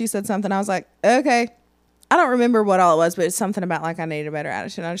mad, and she said something. I was like, okay. I don't remember what all it was, but it's something about like I need a better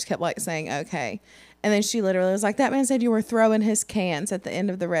attitude. I just kept like saying, okay. And then she literally was like, that man said you were throwing his cans at the end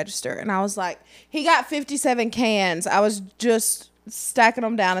of the register. And I was like, he got 57 cans. I was just stacking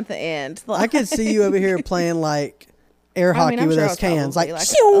them down at the end. I could see you over here playing like air hockey I'm with sure those I was cans. probably, Like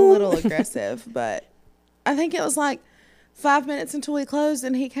a little aggressive, but I think it was like 5 minutes until we closed,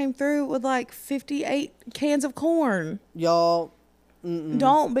 and he came through with like 58 cans of corn. Y'all,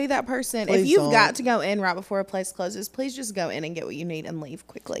 don't be that person. Please if you've don't. got to go in right before a place closes, please just go in and get what you need and leave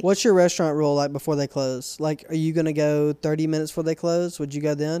quickly. what's your restaurant rule like before they close? Like, are you going to go 30 minutes before they close? Would you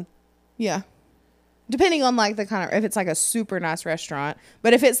go then? Yeah. Depending on like the kind of, if it's like a super nice restaurant,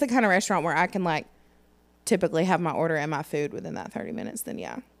 but if it's the kind of restaurant where I can like typically have my order and my food within that 30 minutes, then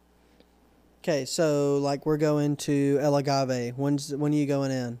yeah. Okay, so like we're going to El Agave. When are you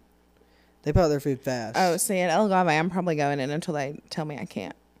going in? They put out their food fast. Oh, see, at El Agave, I'm probably going in until they tell me I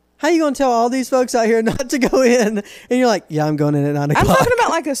can't. How you going to tell all these folks out here not to go in? And you're like, yeah, I'm going in at 9 o'clock. I'm talking about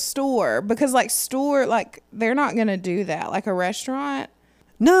like a store, because like they're not going to do that. Like a restaurant.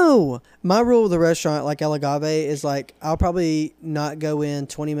 No, my rule with the restaurant like El Agave is like I'll probably not go in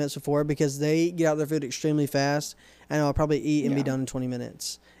 20 minutes before because they get out their food extremely fast, and I'll probably eat and be done in 20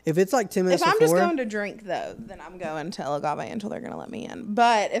 minutes. If it's like 10 minutes If I'm before, just going to drink, though, then I'm going to El Agave until they're going to let me in.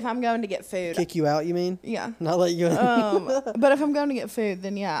 But if I'm going to get food... kick you out, you mean? Yeah. Not let you in. But if I'm going to get food,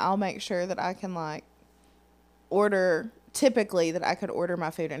 then yeah, I'll make sure that I can like order... Typically that I could order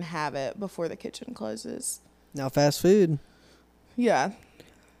my food and have it before the kitchen closes. Now fast food. Yeah.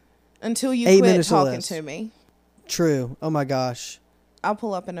 Until you 8 quit minutes or talking less. to me. True. Oh my gosh. I'll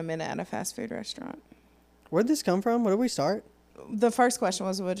pull up in a minute at a fast food restaurant. Where'd this come from? Where did we start? The first question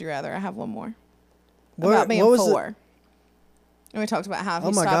was, would you rather? I have one more. Where- About being what was 4. And we talked about how if Oh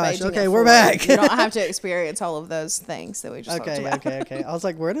you my stop gosh. aging Okay, at we're 4, back. you don't have to experience all of those things that we just talked Okay, about. okay. I was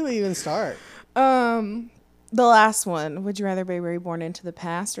like, where do we even start? The last one. Would you rather be reborn into the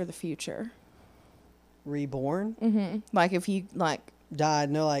past or the future? Reborn? Mm-hmm. Like if you Died.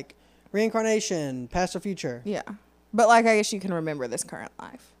 No, like reincarnation, past or future. yeah. But I guess you can remember this current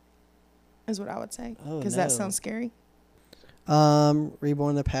life. Is what I would say. Oh, Because no. that sounds scary.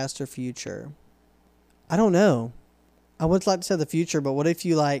 Reborn in the past or future? I don't know. I would like to say the future, but what if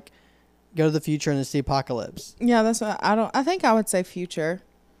you go to the future and it's the apocalypse? Yeah, that's what I think I would say future.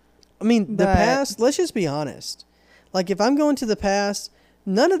 I mean, the But- past, let's just be honest. If I'm going to the past,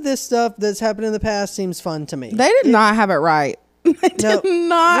 none of this stuff that's happened in the past seems fun to me. They did not have it right. They No, did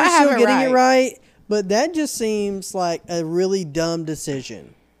not we're have still it getting right. it right, but that just seems like a really dumb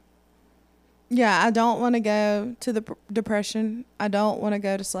decision. Yeah, I don't want to go to the Depression. I don't want to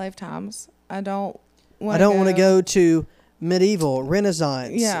go to slave times. I don't want to go to medieval,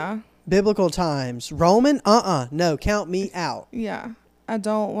 Renaissance, Yeah. biblical times, Roman. No, count me out. Yeah. I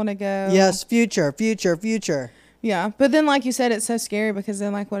don't want to go. Yes, future. Yeah. But then, like you said, it's so scary because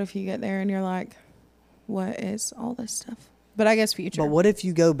then, what if you get there and you're like, what is all this stuff? But I guess future. But what if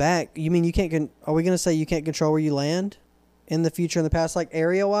you go back? You mean you can't? Are we going to say you can't control where you land in the future and the past,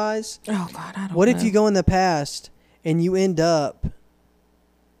 area wise? Oh God, I don't. What know. if you go in the past and you end up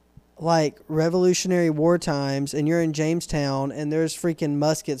Revolutionary War times and you're in Jamestown and there's freaking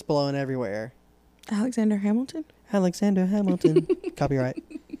muskets blowing everywhere? Alexander Hamilton? Alexander Hamilton. Copyright.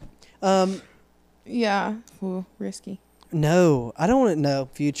 Yeah. Ooh, risky. No, I don't want to know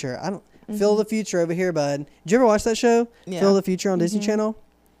future. I don't Feel the Future over here, bud. Did you ever watch that show? Yeah. Feel the Future on Disney Channel?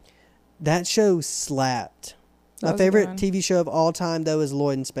 That show slapped. That My was a favorite good one. TV show of all time, though, is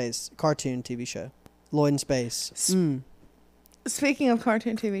Lloyd in Space. Cartoon TV show. Lloyd in Space. Speaking of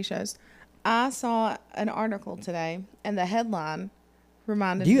cartoon TV shows, I saw an article today, and the headline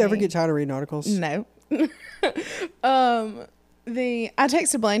reminded me. Do you ever get tired of reading articles? No. I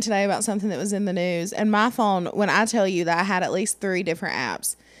texted Blaine today about something that was in the news, and my phone, when I tell you that I had at least 3 different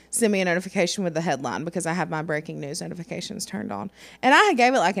apps send me a notification with the headline because I have my breaking news notifications turned on. And I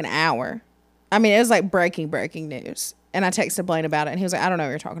gave it an hour. I mean, it was breaking news. And I texted Blaine about it, and he was like, I don't know what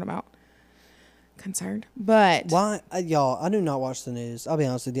you're talking about. Concerned. But Why? Y'all, I do not watch the news. I'll be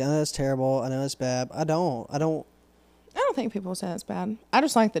honest with you. I know it's terrible. I know it's bad. I don't. I don't think people say that's bad. I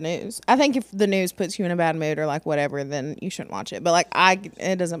just like the news. I think if the news puts you in a bad mood or whatever, then you shouldn't watch it. But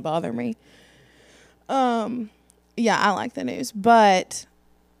it doesn't bother me. Yeah, I like the news. But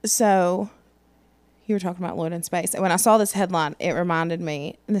so you were talking about Lloyd in Space. And when I saw this headline, it reminded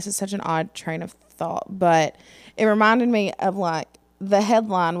me, and this is such an odd train of thought, but it reminded me of the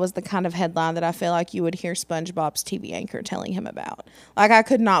headline was the kind of headline that I feel like you would hear SpongeBob's TV anchor telling him about. I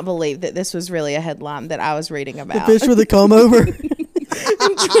could not believe that this was really a headline that I was reading about. The fish with a comb over. In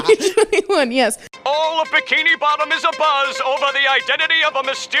 2021, yes. All of Bikini Bottom is abuzz over the identity of a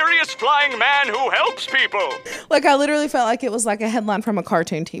mysterious flying man who helps people. I literally felt like it was a headline from a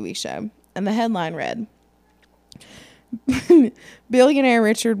cartoon TV show. And the headline read, Billionaire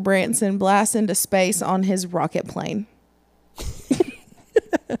Richard Branson blasts into space on his rocket plane.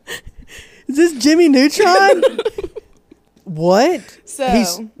 Is this Jimmy Neutron? What?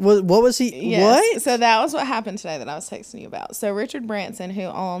 So what was he? yes, What? so that was what happened today that I was texting you about. So Richard Branson, who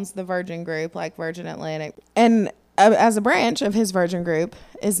owns the Virgin Group, Virgin Atlantic, and as a branch of his Virgin Group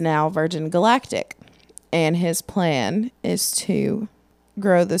is now Virgin Galactic. And his plan is to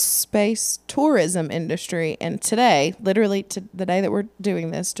grow the space tourism industry. And today, literally the day that we're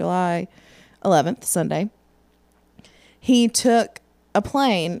doing this, July 11th, Sunday, he took a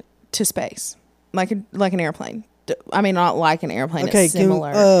plane to space, like an airplane. I mean, not like an airplane. Okay, it's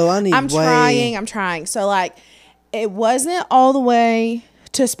similar. I'm trying. So it wasn't all the way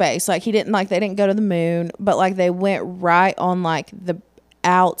to space. He didn't they didn't go to the moon, but they went right on the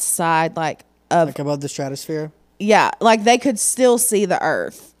outside of above the stratosphere. yeah, they could still see the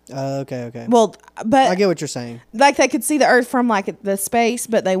Earth. Okay. Well, but I get what you're saying. they could see the Earth from the space,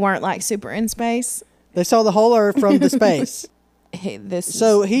 but they weren't super in space. They saw the whole Earth from the space.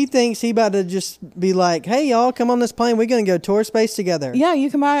 So he thinks he about to just be like, "Hey, y'all, come on this plane. We're gonna go tour space together." yeah, you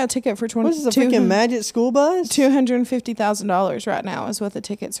can buy a ticket for What is this, a freaking magic school bus? $250,000 right now is what the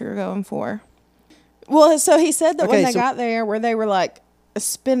tickets are going for. Well, so he said that when they got there, where they were not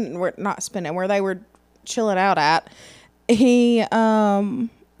spinning, where they were chilling out at,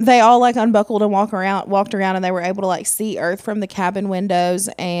 they all like unbuckled and walked around, and they were able to like see Earth from the cabin windows,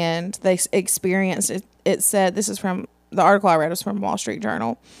 and they experienced it. It said, this is from the article I read, was from Wall Street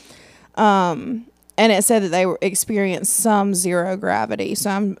Journal. And it said that they experienced some zero gravity.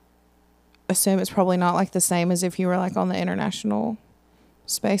 So I'm assume it's probably not like the same as if you were like on the International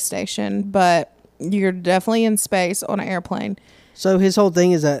Space Station, but you're definitely in space on an airplane. So his whole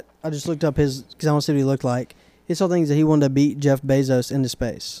thing is that I just looked up because I want to see what he looked like. His whole thing is that he wanted to beat Jeff Bezos into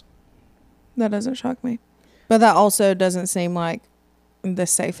space. That doesn't shock me. But that also doesn't seem like the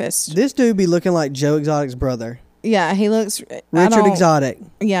safest. This dude be looking like Joe Exotic's brother. Yeah, he looks... Richard Exotic.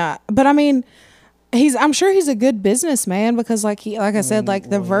 Yeah, but I mean... I'm sure he's a good businessman because like I said, like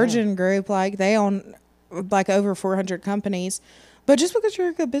the Virgin Group, like they own like over 400 companies. But just because you're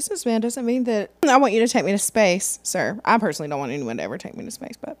a good businessman doesn't mean that I want you to take me to space, sir. I personally don't want anyone to ever take me to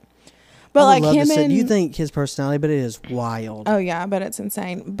space, but like him and you think his personality, but it is wild. Oh yeah, but it's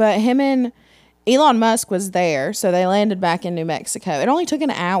insane. But him and Elon Musk was there, so they landed back in New Mexico. It only took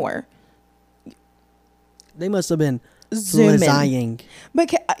an hour. They must have been zooming.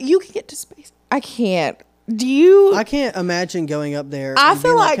 But you can get to space. I can't. I can't imagine going up there. I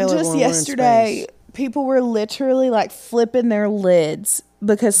feel like just yesterday, people were literally like flipping their lids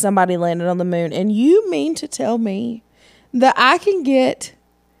because somebody landed on the moon. And you mean to tell me that I can get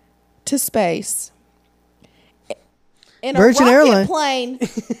to space in Virgin a rocket Airline plane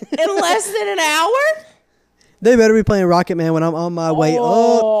in less than an hour? They better be playing Rocket Man when I'm on my way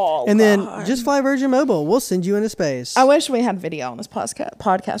up. And God. then just fly Virgin Mobile. We'll send you into space. I wish we had video on this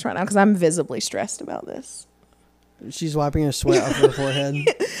podcast right now because I'm visibly stressed about this. She's wiping her sweat off her forehead.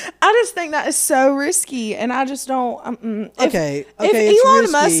 I just think that is so risky, and I just don't. Okay, if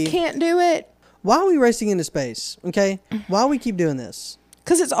Elon Musk can't do it, why are we racing into space? Okay, why do we keep doing this?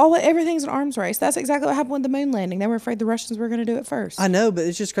 Because everything's an arms race. That's exactly what happened with the moon landing. They were afraid the Russians were going to do it first. I know, but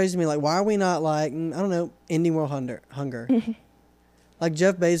it's just crazy to me. Like, why are we not like, I don't know, ending world hunger? Like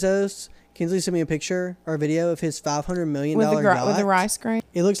Jeff Bezos, Kinsley sent me a picture or a video of his $500 million yacht. With the rice grain.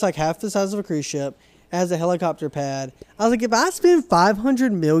 It looks like half the size of a cruise ship. It has a helicopter pad. I was like, if I spend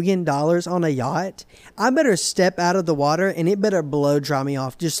 $500 million on a yacht, I better step out of the water and it better blow dry me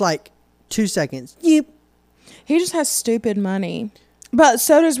off. Just like 2 seconds. Yep. He just has stupid money. But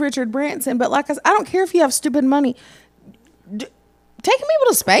so does Richard Branson. But like I don't care if you have stupid money. Taking people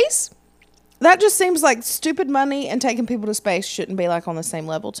to space? That just seems like stupid money, and taking people to space shouldn't be like on the same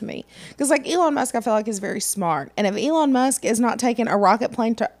level to me. Because like Elon Musk, I feel like is very smart. And if Elon Musk is not taking a rocket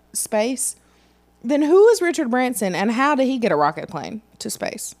plane to space, then who is Richard Branson and how did he get a rocket plane to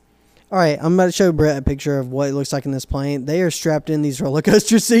space? All right, I'm about to show Brett a picture of what it looks like in this plane. They are strapped in these roller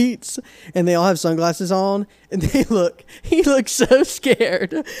coaster seats, and they all have sunglasses on, and he looks so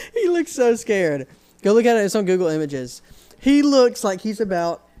scared. He looks so scared. Go look at it. It's on Google Images. He looks like he's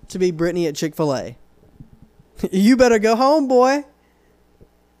about to be Brittany at Chick-fil-A. You better go home, boy.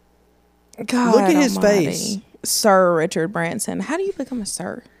 God look at his almighty. face. Sir Richard Branson. How do you become a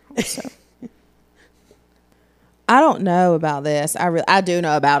sir? Also? I don't know about this. I do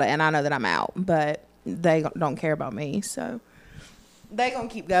know about it, and I know that I'm out, but they don't care about me, so they gonna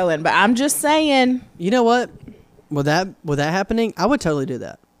keep going. But I'm just saying. You know what? With that happening, I would totally do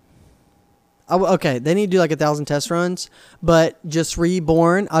that. Okay, they need to do like 1,000 test runs, but just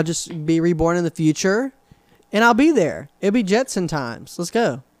reborn. I'll just be reborn in the future, and I'll be there. It'll be Jetson times. Let's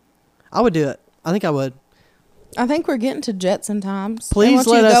go. I would do it. I think I would. I think we're getting to Jetson times. Please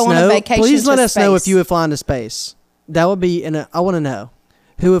let us know. Please let us know if you would fly into space. That would be, I want to know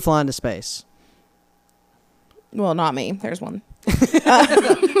who would fly into space. Well, not me. There's one. Do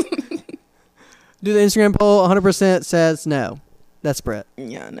the Instagram poll. 100% says no. That's Brett.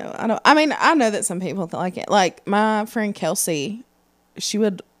 Yeah, no, I don't. I mean, I know that some people like it. Like my friend Kelsey, she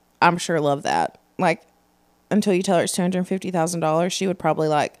would, I'm sure, love that. Like, until you tell her it's $250,000, she would probably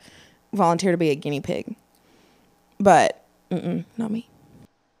like volunteer to be a guinea pig. But, not me.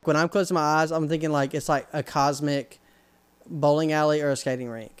 When I'm closing my eyes, I'm thinking like it's like a cosmic bowling alley or a skating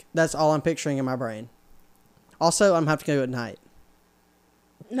rink. That's all I'm picturing in my brain. Also, I'm having to go at night.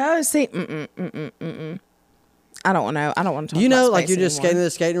 No, see, I don't want to. I don't want to. Do you know, like you're just skating to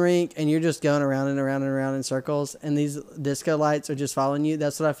the skating rink and you're just going around and around and around in circles, and these disco lights are just following you?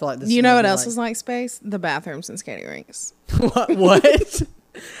 That's what I feel like. This you know what else is like space? The bathrooms and skating rinks. What?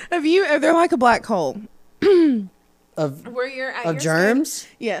 They're like a black hole. Of where you're at of germs?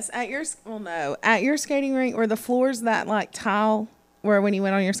 Yes, at your skating rink, where the floors that like tile, where when you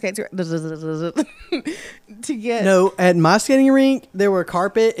went on your skates to get. No, at my skating rink there were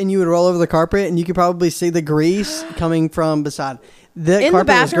carpet, and you would roll over the carpet, and you could probably see the grease coming from beside. In the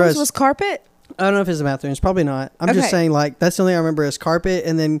bathrooms was carpet. I don't know if it's a bathroom. It's probably not. I'm just Okay. saying, like, that's the only thing I remember is carpet,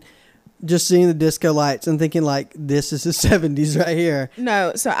 and then just seeing the disco lights and thinking, like, this is the 70s right here.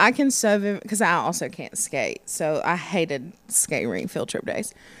 No, so I can because I also can't skate. So I hated skating rink field trip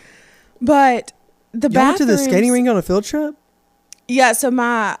days. But the You went to the bathrooms- skating rink on a field trip? Yeah, so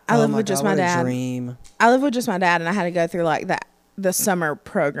I Oh live my with just God, my what a dad. dream. I live with just my dad, and I had to go through like the summer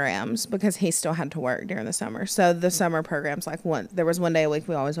programs because he still had to work during the summer. So the summer programs, like there was one day a week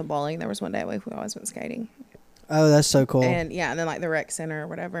we always went bowling. There was one day a week we always went skating. Oh, that's so cool. And yeah, and then like the rec center or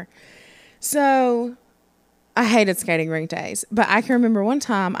whatever. So I hated skating rink days, but I can remember one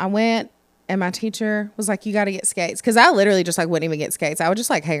time I went and my teacher was like, "You got to get skates," because I literally just like wouldn't even get skates. I would just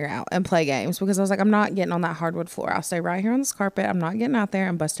like hang out and play games because I was like, I'm not getting on that hardwood floor. I'll stay right here on this carpet. I'm not getting out there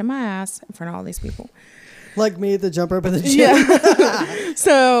and busting my ass in front of all these people. Like me at the jump rope at the gym. Yeah.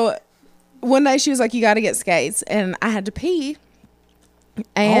 So one day she was like, "You got to get skates," and I had to pee.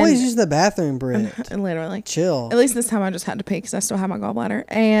 And Always use the bathroom, Britt. literally. Chill. At least this time I just had to pee because I still have my gallbladder.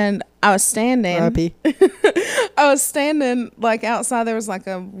 And I was standing. R.I.P. I was standing like outside. There was like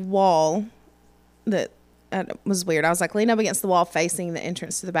a wall that was weird. I was like leaning up against the wall facing the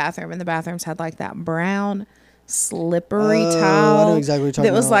entrance to the bathroom, and the bathrooms had like that brown slippery Oh, tile I know exactly what you're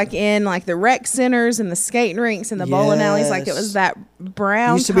talking that was about. like in like the rec centers and the skating rinks and the bowling alleys. Like it Yes. was that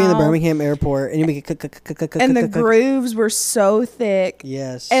brown Used to be in the tile. Birmingham airport, and you make And the grooves were so thick.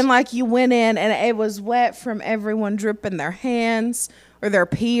 Yes. And like you went in and it was wet from everyone dripping their hands or their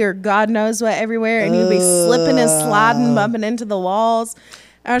pee or God knows what everywhere. And you'd be slipping and sliding, bumping into the walls.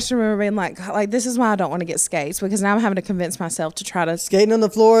 I just remember being like, this is why I don't want to get skates, because now I'm having to convince myself to try to. Skating on the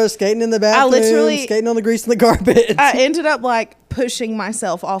floor, skating in the bathroom, skating on the grease in the carpet. I ended up like pushing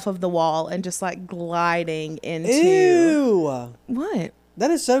myself off of the wall and just like gliding into. Ew. What? That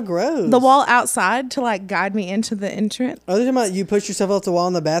is so gross. The wall outside to like guide me into the entrance. Are they talking about you push yourself off the wall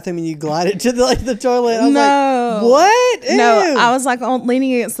in the bathroom and you glide it to the toilet? I was No. like, what? Ew. No, I was like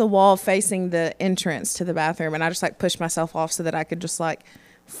leaning against the wall facing the entrance to the bathroom, and I just like pushed myself off so that I could just like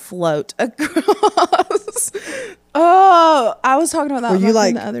float across. Oh, I was talking about that Were with you my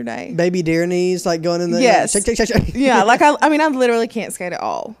friend like the other day. baby deer knees, like going in the Yes. shake, shake, shake, shake. Yeah, like I mean, I literally can't skate at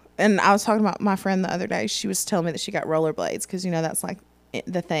all. And I was talking about my friend the other day. She was telling me that she got rollerblades because that's like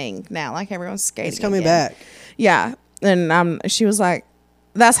the thing now. Like everyone's skating. It's coming again. back. Yeah, and she was like,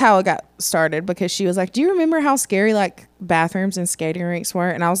 that's how it got started, because she was like, "Do you remember how scary like bathrooms and skating rinks were?"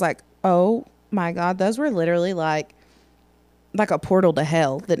 And I was like, "Oh my God, those were literally like a portal to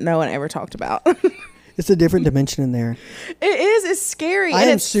hell that no one ever talked about." It's a different dimension in there. It is. It's scary. I and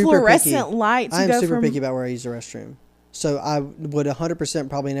am it's super fluorescent picky. lights. I am super picky about where I use the restroom. So I would 100%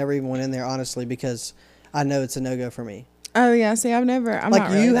 probably never even went in there, honestly, because I know it's a no-go for me. Oh yeah. See, I'm not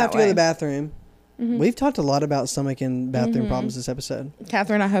really you that have to go to way. the bathroom. Mm-hmm. We've talked a lot about stomach and bathroom problems this episode.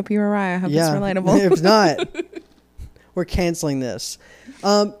 Catherine, I hope you were right. I hope Yeah. it's relatable. If not, we're canceling this.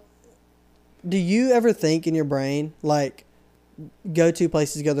 Do you ever think in your brain, like, go to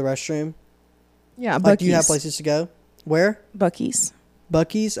places to go to the restroom? Yeah, Like, Buc-ee's. do you have places to go? Where? Buc-ee's.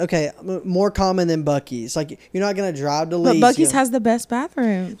 Buc-ee's? Okay, more common than Buc-ee's. Like, you're not going to drive to But Lee's. Buc-ee's has the best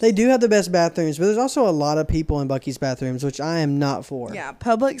bathroom. They do have the best bathrooms, but there's also a lot of people in Buc-ee's bathrooms, which I am not for. Yeah,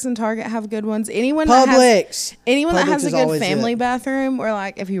 Publix and Target have good ones. Anyone Publix. that has a is good always family it. bathroom, or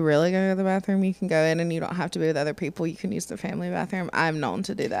like if you really go to the bathroom, you can go in and you don't have to be with other people. You can use the family bathroom. I'm known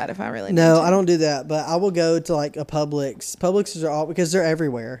to do that if I really need No, to. I don't do that, but I will go to like a Publix. Publix are all because they're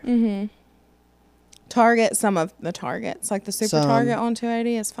everywhere. Mm-hmm. Target, some of the Targets, like the Super Some. Target on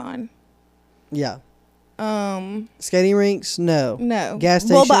 280 is fine. Yeah. Skating rinks, no. No. Gas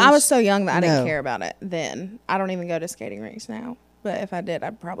Well, but I stations? was so young that I didn't No. care about it then. I don't even go to skating rinks now. But if I did,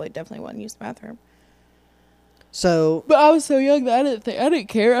 I'd probably definitely wouldn't use the bathroom. So But I was so young that I didn't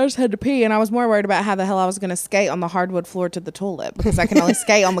care. I just had to pee, and I was more worried about how the hell I was going to skate on the hardwood floor to the toilet because I can only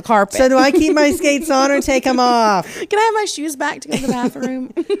skate on the carpet. do I keep my skates on or take them off? Can I have my shoes back to go to the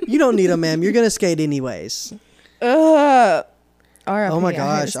bathroom? You don't need them, ma'am. You're gonna skate anyways. Ugh. Oh my RIP,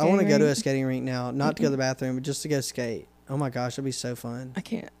 gosh, I want to go to a rink. skating rink now, not to go to the bathroom, but just to go skate. Oh my gosh, that'd be so fun. I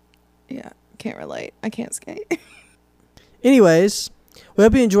can't. Yeah, can't relate. I can't skate. Anyways, we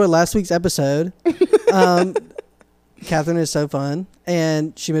hope you enjoyed last week's episode. Catherine is so fun,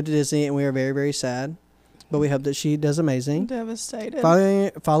 and she moved to Disney, and we are very, very sad. But we hope that she does amazing. Devastated.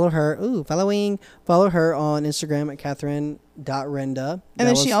 Follow her on Instagram at Catherine.Renda. And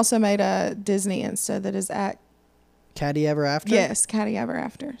then she also made a Disney Insta that is at Caddy Ever After. Yes, Caddy Ever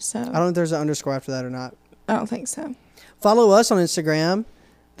After. So I don't know if there's an underscore after that or not. I don't think so. Follow us on Instagram.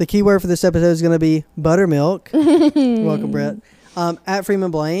 The keyword for this episode is going to be buttermilk. Welcome, Brett. At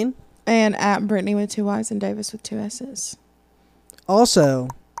Freeman Blaine. And at Brittany with 2 Y's and Davis with 2 S's. Also,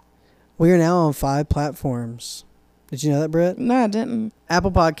 We are now on 5 platforms. Did you know that, Britt? No, I didn't.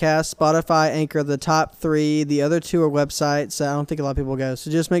 Apple Podcasts, Spotify, Anchor, the top 3. The other 2 are websites that I don't think a lot of people go.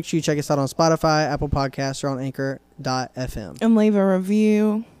 So just make sure you check us out on Spotify, Apple Podcasts, or on Anchor.fm. And leave a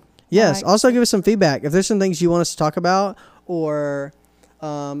review. Yes. Also give us some feedback. If there's some things you want us to talk about, or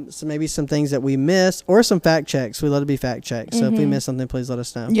maybe some things that we missed, or some fact checks. We love to be fact checked. So if we miss something, please let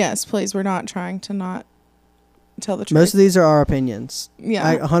us know. Yes, please. We're not trying to not tell the truth. Most of these are our opinions.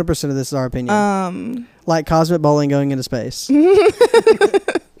 Yeah. 100% of this is our opinion. Like cosmic bowling going into space. Yeah,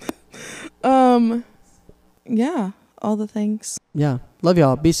 all the things. Yeah. Love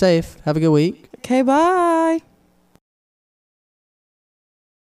y'all. Be safe. Have a good week. Okay, bye.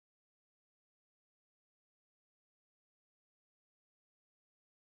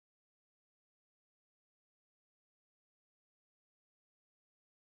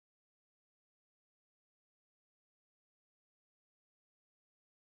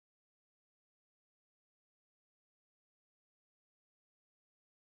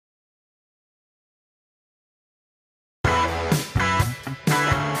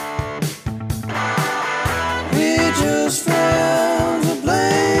 We're just friends.